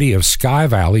the city of Sky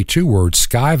Valley, 2 words,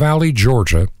 Sky Valley,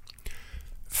 Georgia,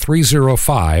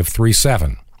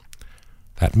 30537.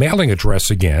 That mailing address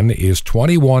again is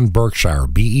 21 Berkshire,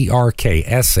 Berkshire,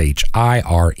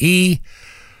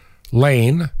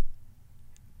 Lane,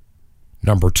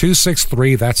 number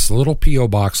 263. That's the little P.O.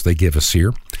 box they give us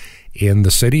here in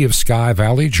the city of Sky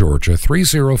Valley, Georgia,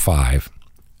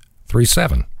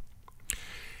 30537.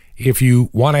 If you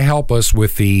want to help us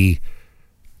with the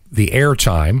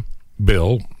airtime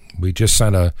bill, we just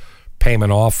sent a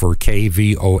payment off for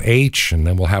KVOH, and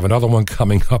then we'll have another one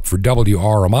coming up for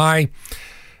WRMI.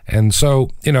 And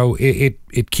so,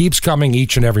 it keeps coming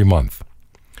each and every month.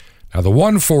 Now, the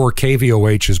one for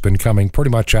KVOH has been coming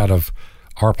pretty much out of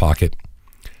our pocket,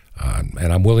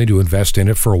 and I'm willing to invest in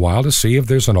it for a while to see if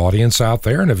there's an audience out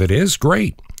there, and if it is,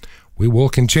 great. We will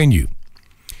continue.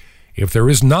 If there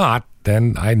is not,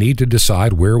 then I need to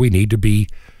decide where we need to be,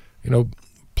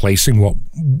 placing what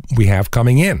we have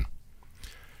coming in.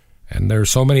 And there's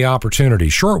so many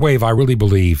opportunities. Shortwave, I really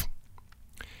believe,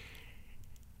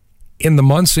 in the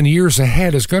months and years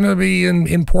ahead is going to be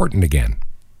important again.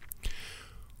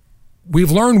 We've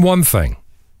learned one thing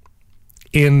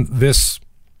in this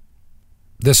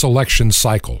election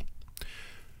cycle.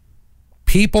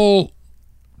 People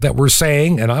that were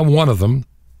saying, and I'm one of them,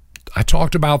 I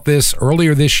talked about this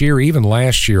earlier this year, even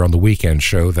last year on the weekend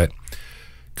show, that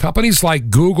companies like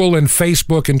Google and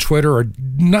Facebook and Twitter are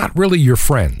not really your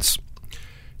friends.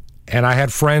 And I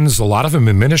had friends, a lot of them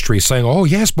in ministry, saying, oh,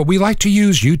 yes, but we like to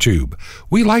use YouTube.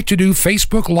 We like to do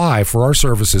Facebook Live for our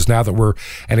services now that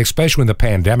and especially when the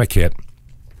pandemic hit,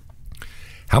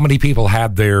 how many people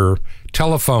had their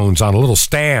telephones on a little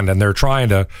stand and they're trying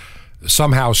to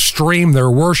somehow stream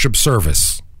their worship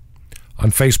service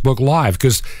on Facebook Live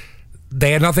because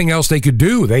they had nothing else they could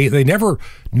do.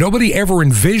 Nobody ever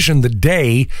envisioned the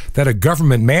day that a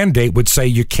government mandate would say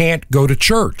you can't go to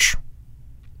church.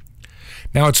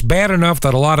 Now, it's bad enough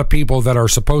that a lot of people that are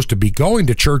supposed to be going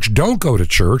to church don't go to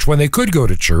church when they could go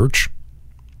to church.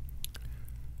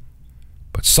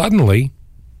 But suddenly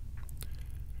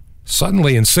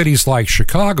in cities like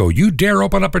Chicago, you dare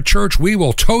open up a church, we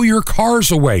will tow your cars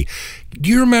away. Do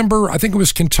you remember, I think it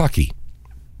was Kentucky.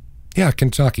 Yeah,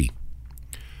 Kentucky.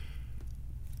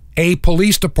 A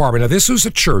police department. Now, this was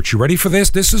a church. You ready for this?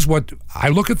 This is what I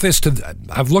look at this.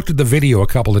 I've looked at the video a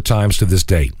couple of times to this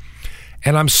day,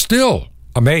 and I'm still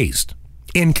amazed.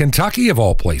 In Kentucky, of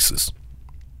all places.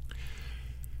 I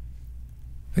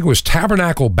think it was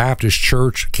Tabernacle Baptist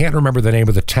Church. Can't remember the name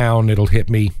of the town. It'll hit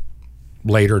me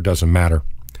later. Doesn't matter.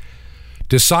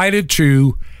 Decided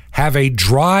to have a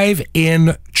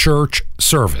drive-in church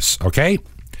service, okay?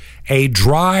 A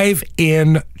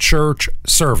drive-in church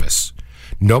service.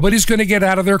 Nobody's going to get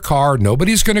out of their car.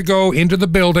 Nobody's going to go into the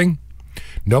building.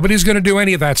 Nobody's going to do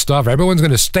any of that stuff. Everyone's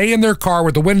going to stay in their car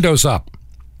with the windows up.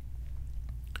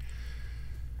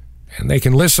 And they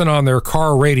can listen on their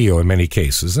car radio in many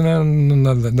cases. And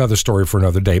another story for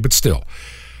another day, but still.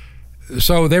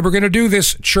 So they were going to do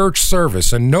this church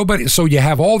service, and so you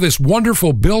have all this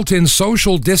wonderful built-in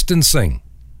social distancing.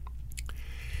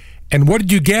 And what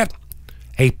did you get?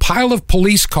 A pile of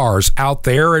police cars out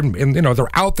there, and they're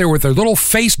out there with their little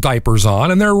face diapers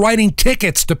on, and they're writing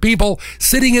tickets to people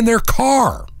sitting in their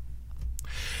car.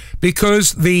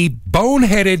 Because the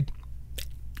boneheaded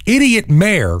idiot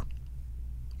mayor,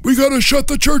 we got to shut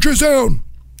the churches down.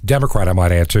 Democrat, I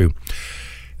might add, too.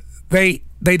 They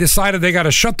decided they got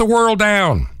to shut the world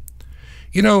down.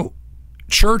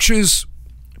 Churches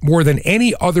more than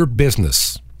any other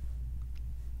business,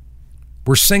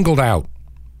 were singled out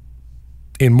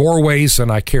in more ways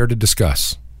than I care to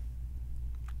discuss.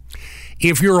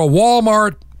 If you're a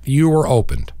Walmart, you were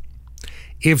opened.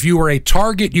 If you were a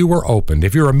Target, you were opened.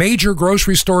 If you're a major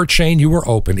grocery store chain, you were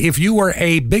opened. If you were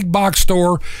a big box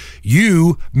store,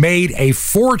 you made a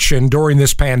fortune during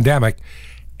this pandemic,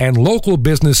 and local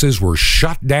businesses were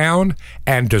shut down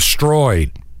and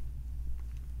destroyed.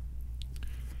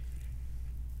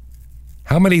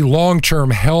 How many long-term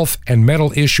health and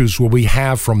mental issues will we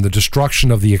have from the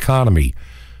destruction of the economy,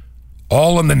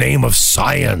 all in the name of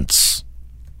science?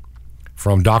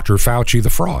 From Dr. Fauci,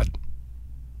 the fraud.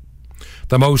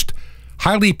 The most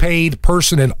highly paid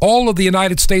person in all of the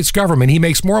United States government. He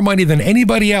makes more money than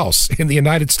anybody else in the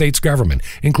United States government,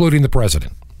 including the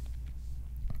president.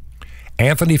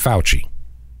 Anthony Fauci,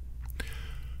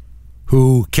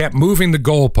 who kept moving the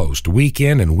goalpost week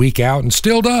in and week out, and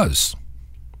still does,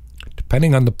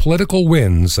 depending on the political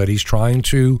winds that he's trying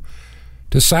to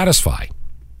satisfy.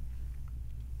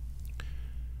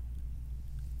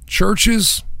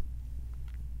 Churches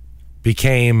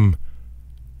became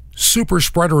super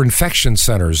spreader infection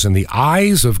centers in the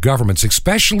eyes of governments,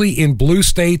 especially in blue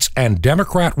states and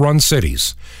Democrat-run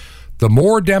cities. The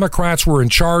more Democrats were in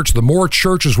charge, the more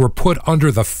churches were put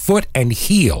under the foot and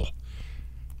heel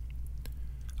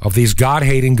of these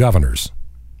God-hating governors,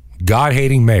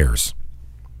 God-hating mayors,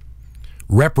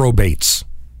 reprobates,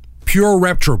 pure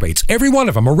reprobates. Every one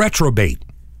of them a reprobate.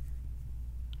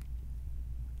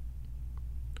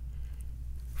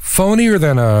 Phonier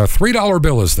than a $3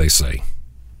 bill, as they say.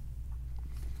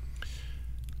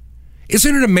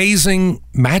 Isn't it amazing,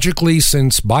 magically,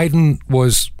 since Biden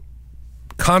was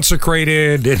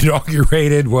consecrated,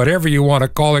 inaugurated, whatever you want to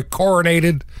call it,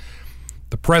 coronated,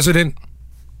 the president,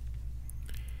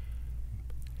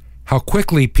 how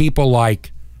quickly people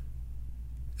like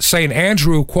St.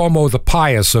 Andrew Cuomo the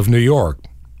Pious of New York,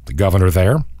 the governor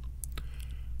there,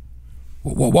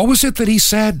 what was it that he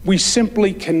said? We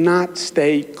simply cannot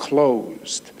stay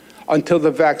closed until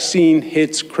the vaccine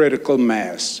hits critical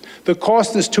mass. The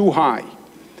cost is too high.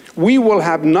 We will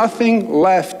have nothing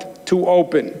left to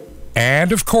open.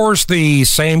 And, of course, the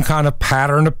same kind of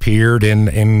pattern appeared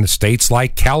in states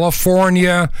like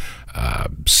California,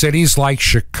 cities like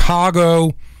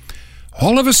Chicago.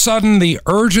 All of a sudden, the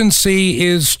urgency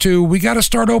is we got to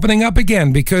start opening up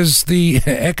again because the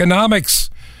economics,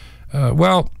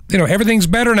 everything's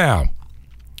better now.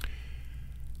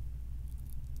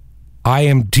 I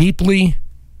am deeply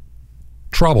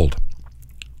troubled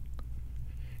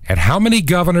at how many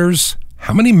governors,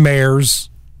 how many mayors,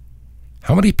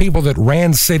 how many people that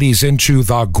ran cities into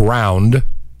the ground,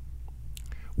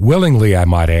 willingly, I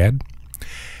might add,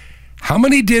 how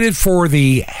many did it for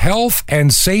the health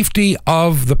and safety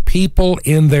of the people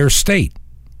in their state?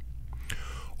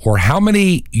 Or how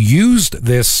many used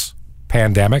this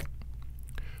pandemic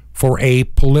for a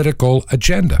political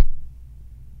agenda?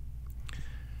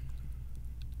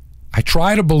 I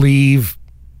try to believe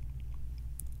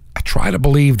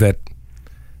that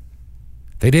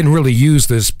they didn't really use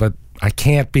this, but I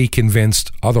can't be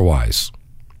convinced otherwise.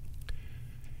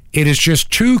 It is just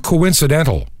too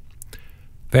coincidental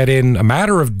that in a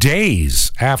matter of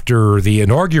days after the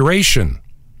inauguration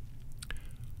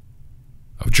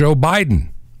of Joe Biden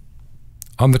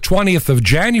on the 20th of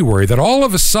January, that all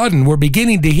of a sudden we're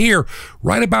beginning to hear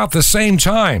right about the same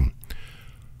time,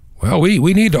 well, we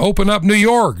need to open up New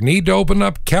York, need to open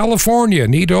up California,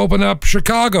 need to open up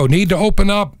Chicago, need to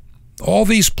open up all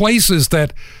these places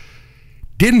that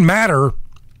didn't matter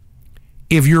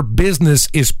if your business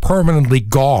is permanently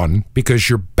gone because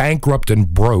you're bankrupt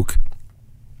and broke.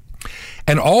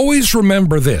 And always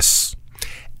remember this.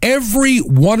 Every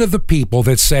one of the people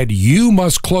that said you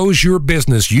must close your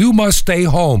business, you must stay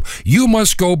home, you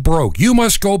must go broke, you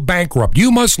must go bankrupt,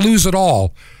 you must lose it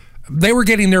all, they were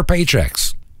getting their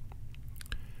paychecks.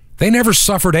 They never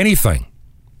suffered anything.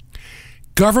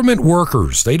 Government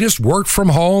workers, they just worked from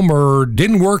home or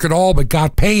didn't work at all but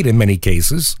got paid in many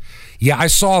cases. Yeah, I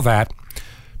saw that.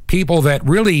 People that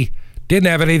really didn't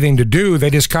have anything to do, they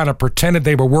just kind of pretended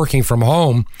they were working from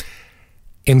home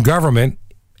in government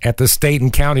at the state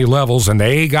and county levels, and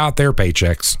they got their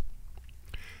paychecks.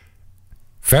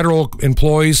 Federal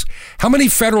employees, how many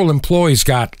federal employees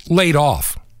got laid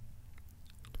off?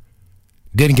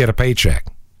 Didn't get a paycheck.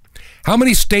 How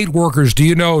many state workers do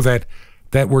you know that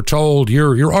were told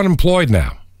you're unemployed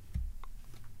now?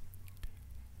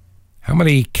 How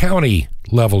many county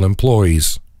level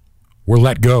employees were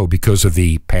let go because of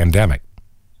the pandemic?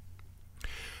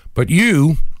 But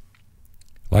you,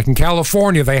 Like in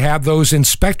California, they have those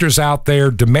inspectors out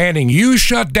there demanding, you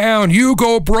shut down, you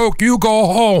go broke, you go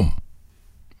home.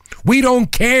 We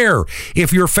don't care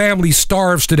if your family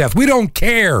starves to death. We don't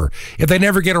care if they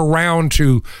never get around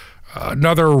to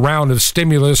another round of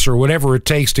stimulus or whatever it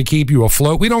takes to keep you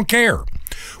afloat. We don't care.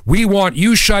 We want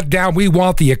you shut down. We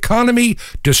want the economy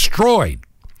destroyed.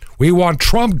 We want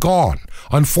Trump gone.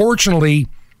 Unfortunately,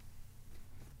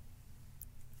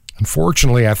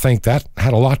 I think that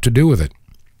had a lot to do with it.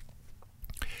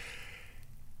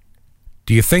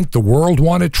 Do you think the world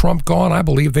wanted Trump gone? I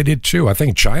believe they did too. I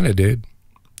think China did.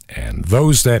 And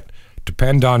those that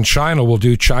depend on China will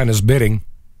do China's bidding.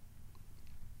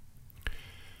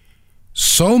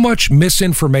 So much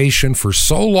misinformation for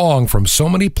so long from so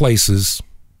many places.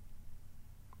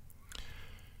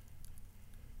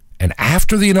 And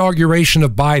after the inauguration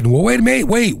of Biden, well,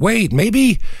 wait.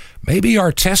 Maybe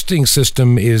our testing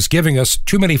system is giving us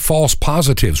too many false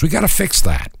positives. We got to fix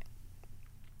that.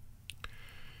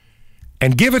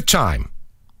 And give it time.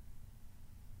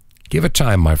 Give it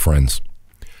time, my friends.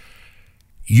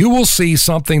 You will see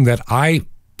something that I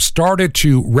started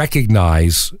to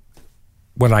recognize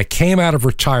when I came out of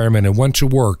retirement and went to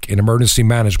work in emergency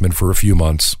management for a few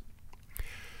months.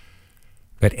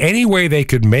 That any way they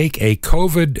could make a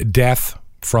COVID death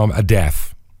from a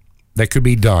death that could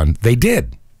be done, they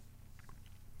did.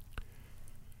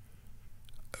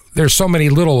 There's so many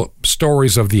little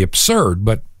stories of the absurd,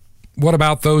 but what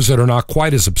about those that are not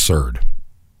quite as absurd?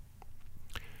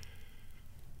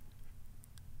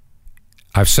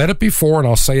 I've said it before and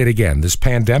I'll say it again. This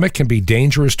pandemic can be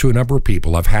dangerous to a number of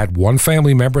people. I've had one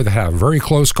family member that had a very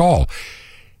close call.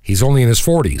 He's only in his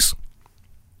 40s.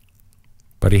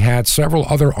 But he had several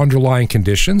other underlying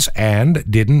conditions and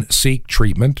didn't seek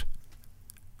treatment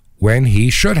when he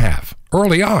should have,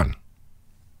 early on.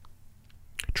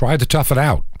 Tried to tough it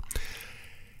out.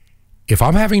 If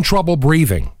I'm having trouble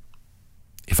breathing,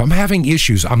 if I'm having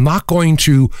issues, I'm not going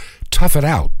to tough it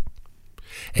out.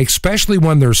 Especially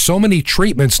when there's so many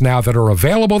treatments now that are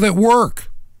available that work.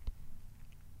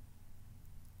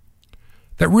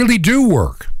 That really do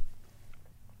work.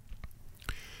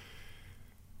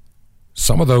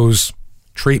 Some of those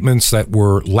treatments that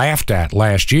were laughed at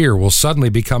last year will suddenly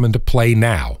be coming to play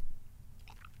now.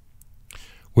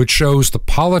 Which shows the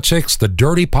politics, the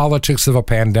dirty politics of a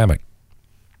pandemic.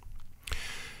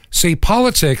 See,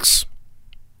 politics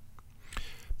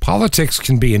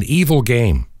can be an evil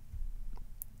game.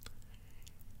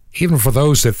 Even for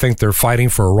those that think they're fighting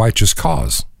for a righteous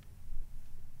cause.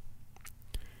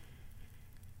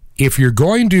 If you're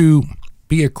going to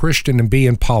be a Christian and be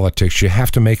in politics, you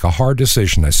have to make a hard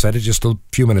decision. I said it just a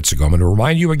few minutes ago. I'm going to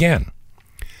remind you again.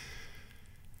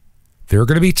 There are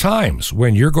going to be times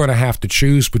when you're going to have to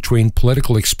choose between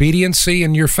political expediency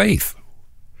and your faith.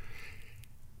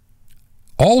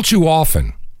 All too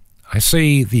often, I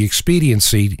see the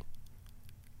expediency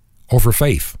over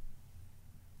faith.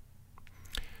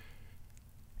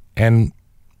 And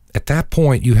at that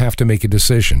point, you have to make a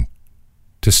decision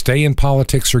to stay in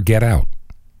politics or get out.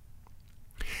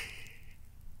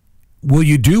 Will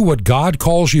you do what God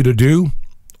calls you to do,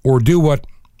 or do what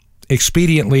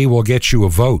expediently will get you a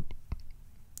vote,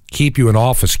 keep you in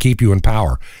office, keep you in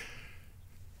power?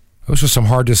 Those are some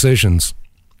hard decisions.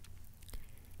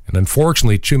 And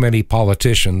unfortunately, too many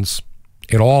politicians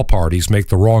in all parties make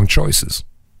the wrong choices.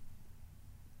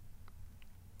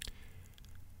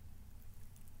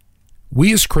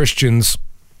 We as Christians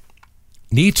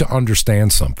need to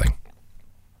understand something.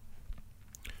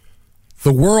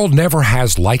 The world never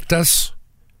has liked us,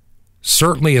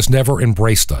 certainly has never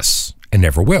embraced us, and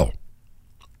never will.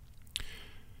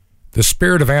 The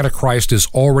spirit of Antichrist is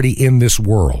already in this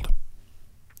world.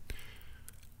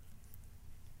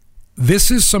 This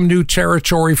is some new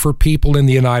territory for people in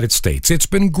the United States. It's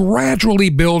been gradually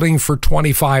building for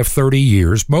 25, 30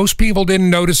 years. Most people didn't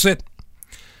notice it.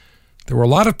 There were a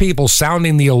lot of people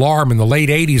sounding the alarm in the late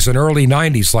 80s and early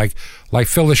 90s, like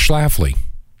Phyllis Schlafly,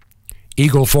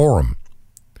 Eagle Forum,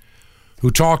 who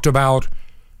talked about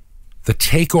the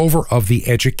takeover of the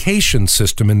education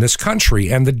system in this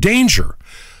country and the danger.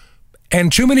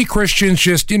 And too many Christians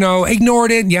just,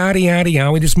 ignored it, yada, yada,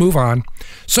 yada. We just move on.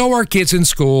 So our kids in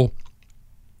school,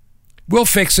 we'll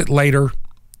fix it later.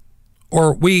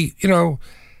 Or we,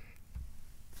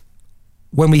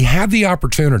 when we have the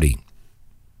opportunity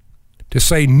to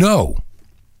say no.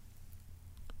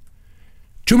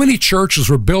 Too many churches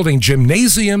were building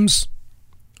gymnasiums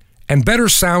and better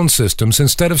sound systems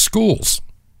instead of schools.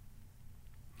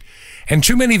 And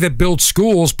too many that build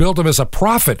schools build them as a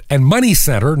profit and money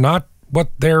center, not what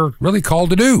they're really called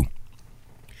to do.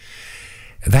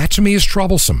 That to me is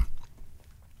troublesome.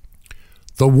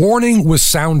 The warning was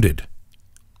sounded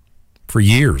for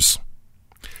years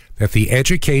that the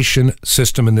education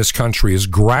system in this country is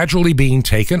gradually being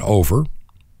taken over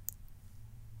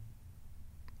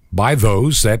by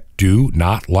those that do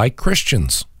not like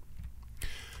Christians.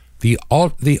 The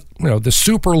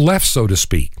super left, so to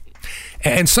speak.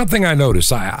 And something I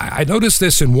noticed, I noticed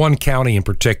this in one county in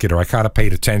particular. I kind of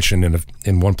paid attention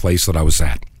in one place that I was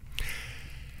at.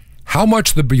 How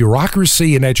much the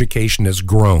bureaucracy in education has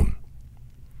grown.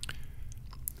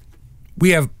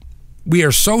 We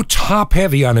are so top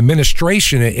heavy on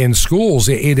administration in schools,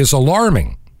 it is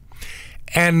alarming.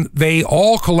 And they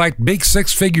all collect big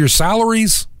 6-figure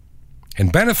salaries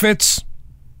and benefits.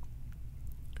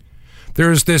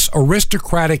 There's this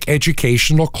aristocratic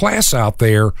educational class out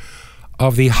there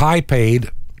of the high-paid,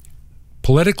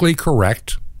 politically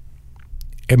correct,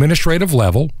 administrative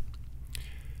level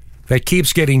that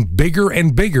keeps getting bigger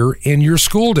and bigger in your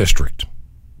school district.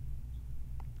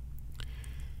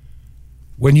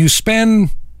 When you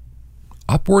spend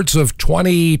upwards of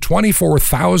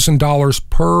 $24,000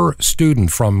 per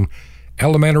student from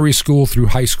elementary school through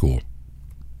high school,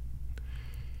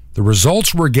 the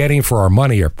results we're getting for our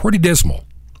money are pretty dismal.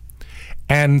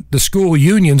 And the school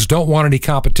unions don't want any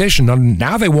competition.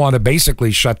 Now they want to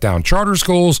basically shut down charter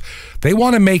schools. They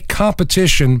want to make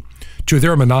competition to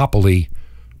their monopoly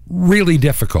really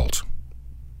difficult.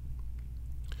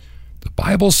 The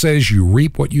Bible says you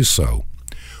reap what you sow.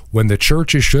 When the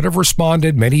churches should have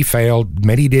responded, many failed,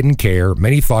 many didn't care,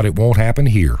 many thought it won't happen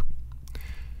here.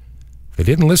 They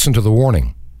didn't listen to the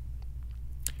warning.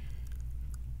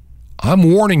 I'm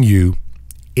warning you,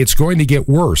 it's going to get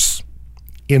worse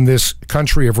in this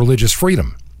country of religious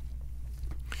freedom.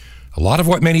 A lot of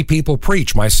what many people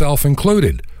preach, myself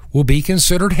included, will be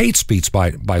considered hate speech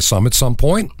by some at some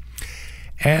point.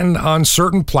 And on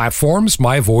certain platforms,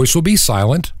 my voice will be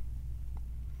silent.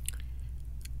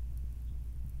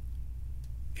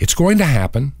 It's going to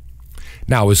happen.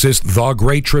 Now, is this the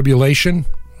Great Tribulation?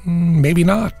 Maybe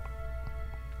not.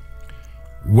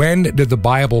 When did the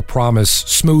Bible promise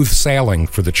smooth sailing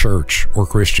for the church or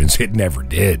Christians? It never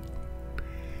did.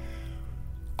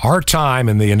 Our time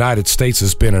in the United States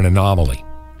has been an anomaly.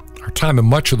 Our time in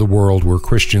much of the world where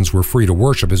Christians were free to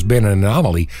worship has been an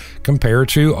anomaly compared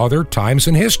to other times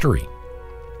in history.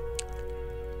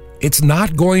 It's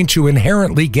not going to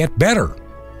inherently get better.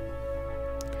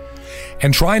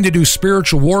 And trying to do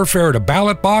spiritual warfare at a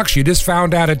ballot box, you just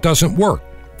found out it doesn't work.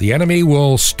 The enemy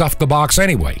will stuff the box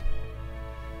anyway.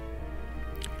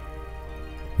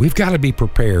 We've got to be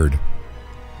prepared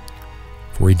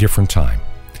for a different time.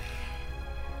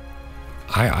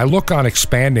 I look on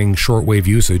expanding shortwave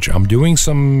usage. I'm doing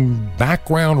some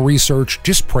background research.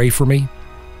 Just pray for me.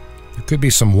 There could be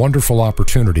some wonderful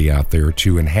opportunity out there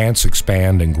to enhance,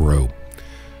 expand, and grow.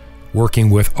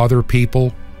 Working with other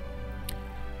people.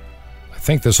 I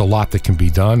think there's a lot that can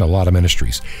be done, a lot of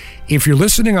ministries. If you're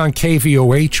listening on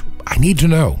KVOH, I need to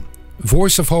know.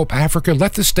 Voice of Hope Africa,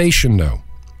 let the station know.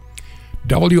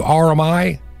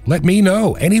 WRMI, let me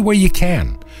know any way you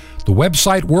can. The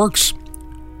website works.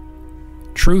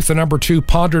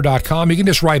 truth2ponder.com. You can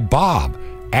just write Bob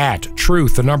at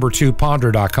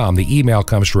truth2ponder.com. The email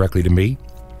comes directly to me.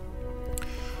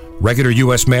 Regular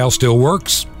U.S. mail still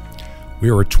works. We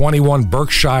are at 21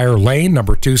 Berkshire Lane,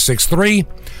 number 263.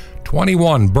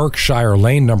 21 Berkshire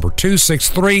Lane, number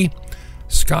 263.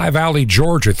 Sky Valley,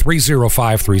 Georgia,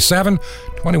 30537.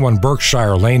 21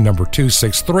 Berkshire Lane, number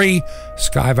 263.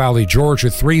 Sky Valley, Georgia,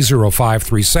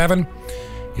 30537.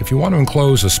 If you want to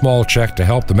enclose a small check to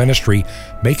help the ministry,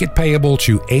 make it payable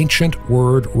to Ancient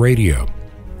Word Radio.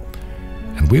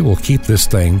 And we will keep this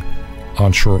thing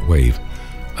on shortwave.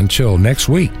 Until next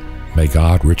week, may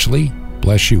God richly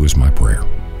bless you is my prayer.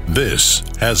 This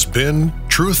has been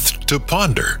Truth to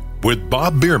Ponder with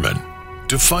Bob Bierman.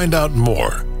 To find out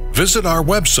more, visit our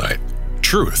website,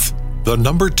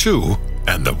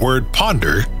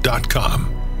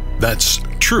 truth2ponder.com. That's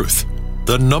truth,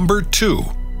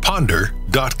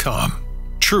 2ponder.com.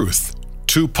 Truth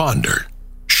to Ponder,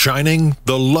 shining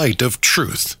the light of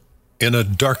truth in a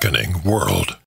darkening world.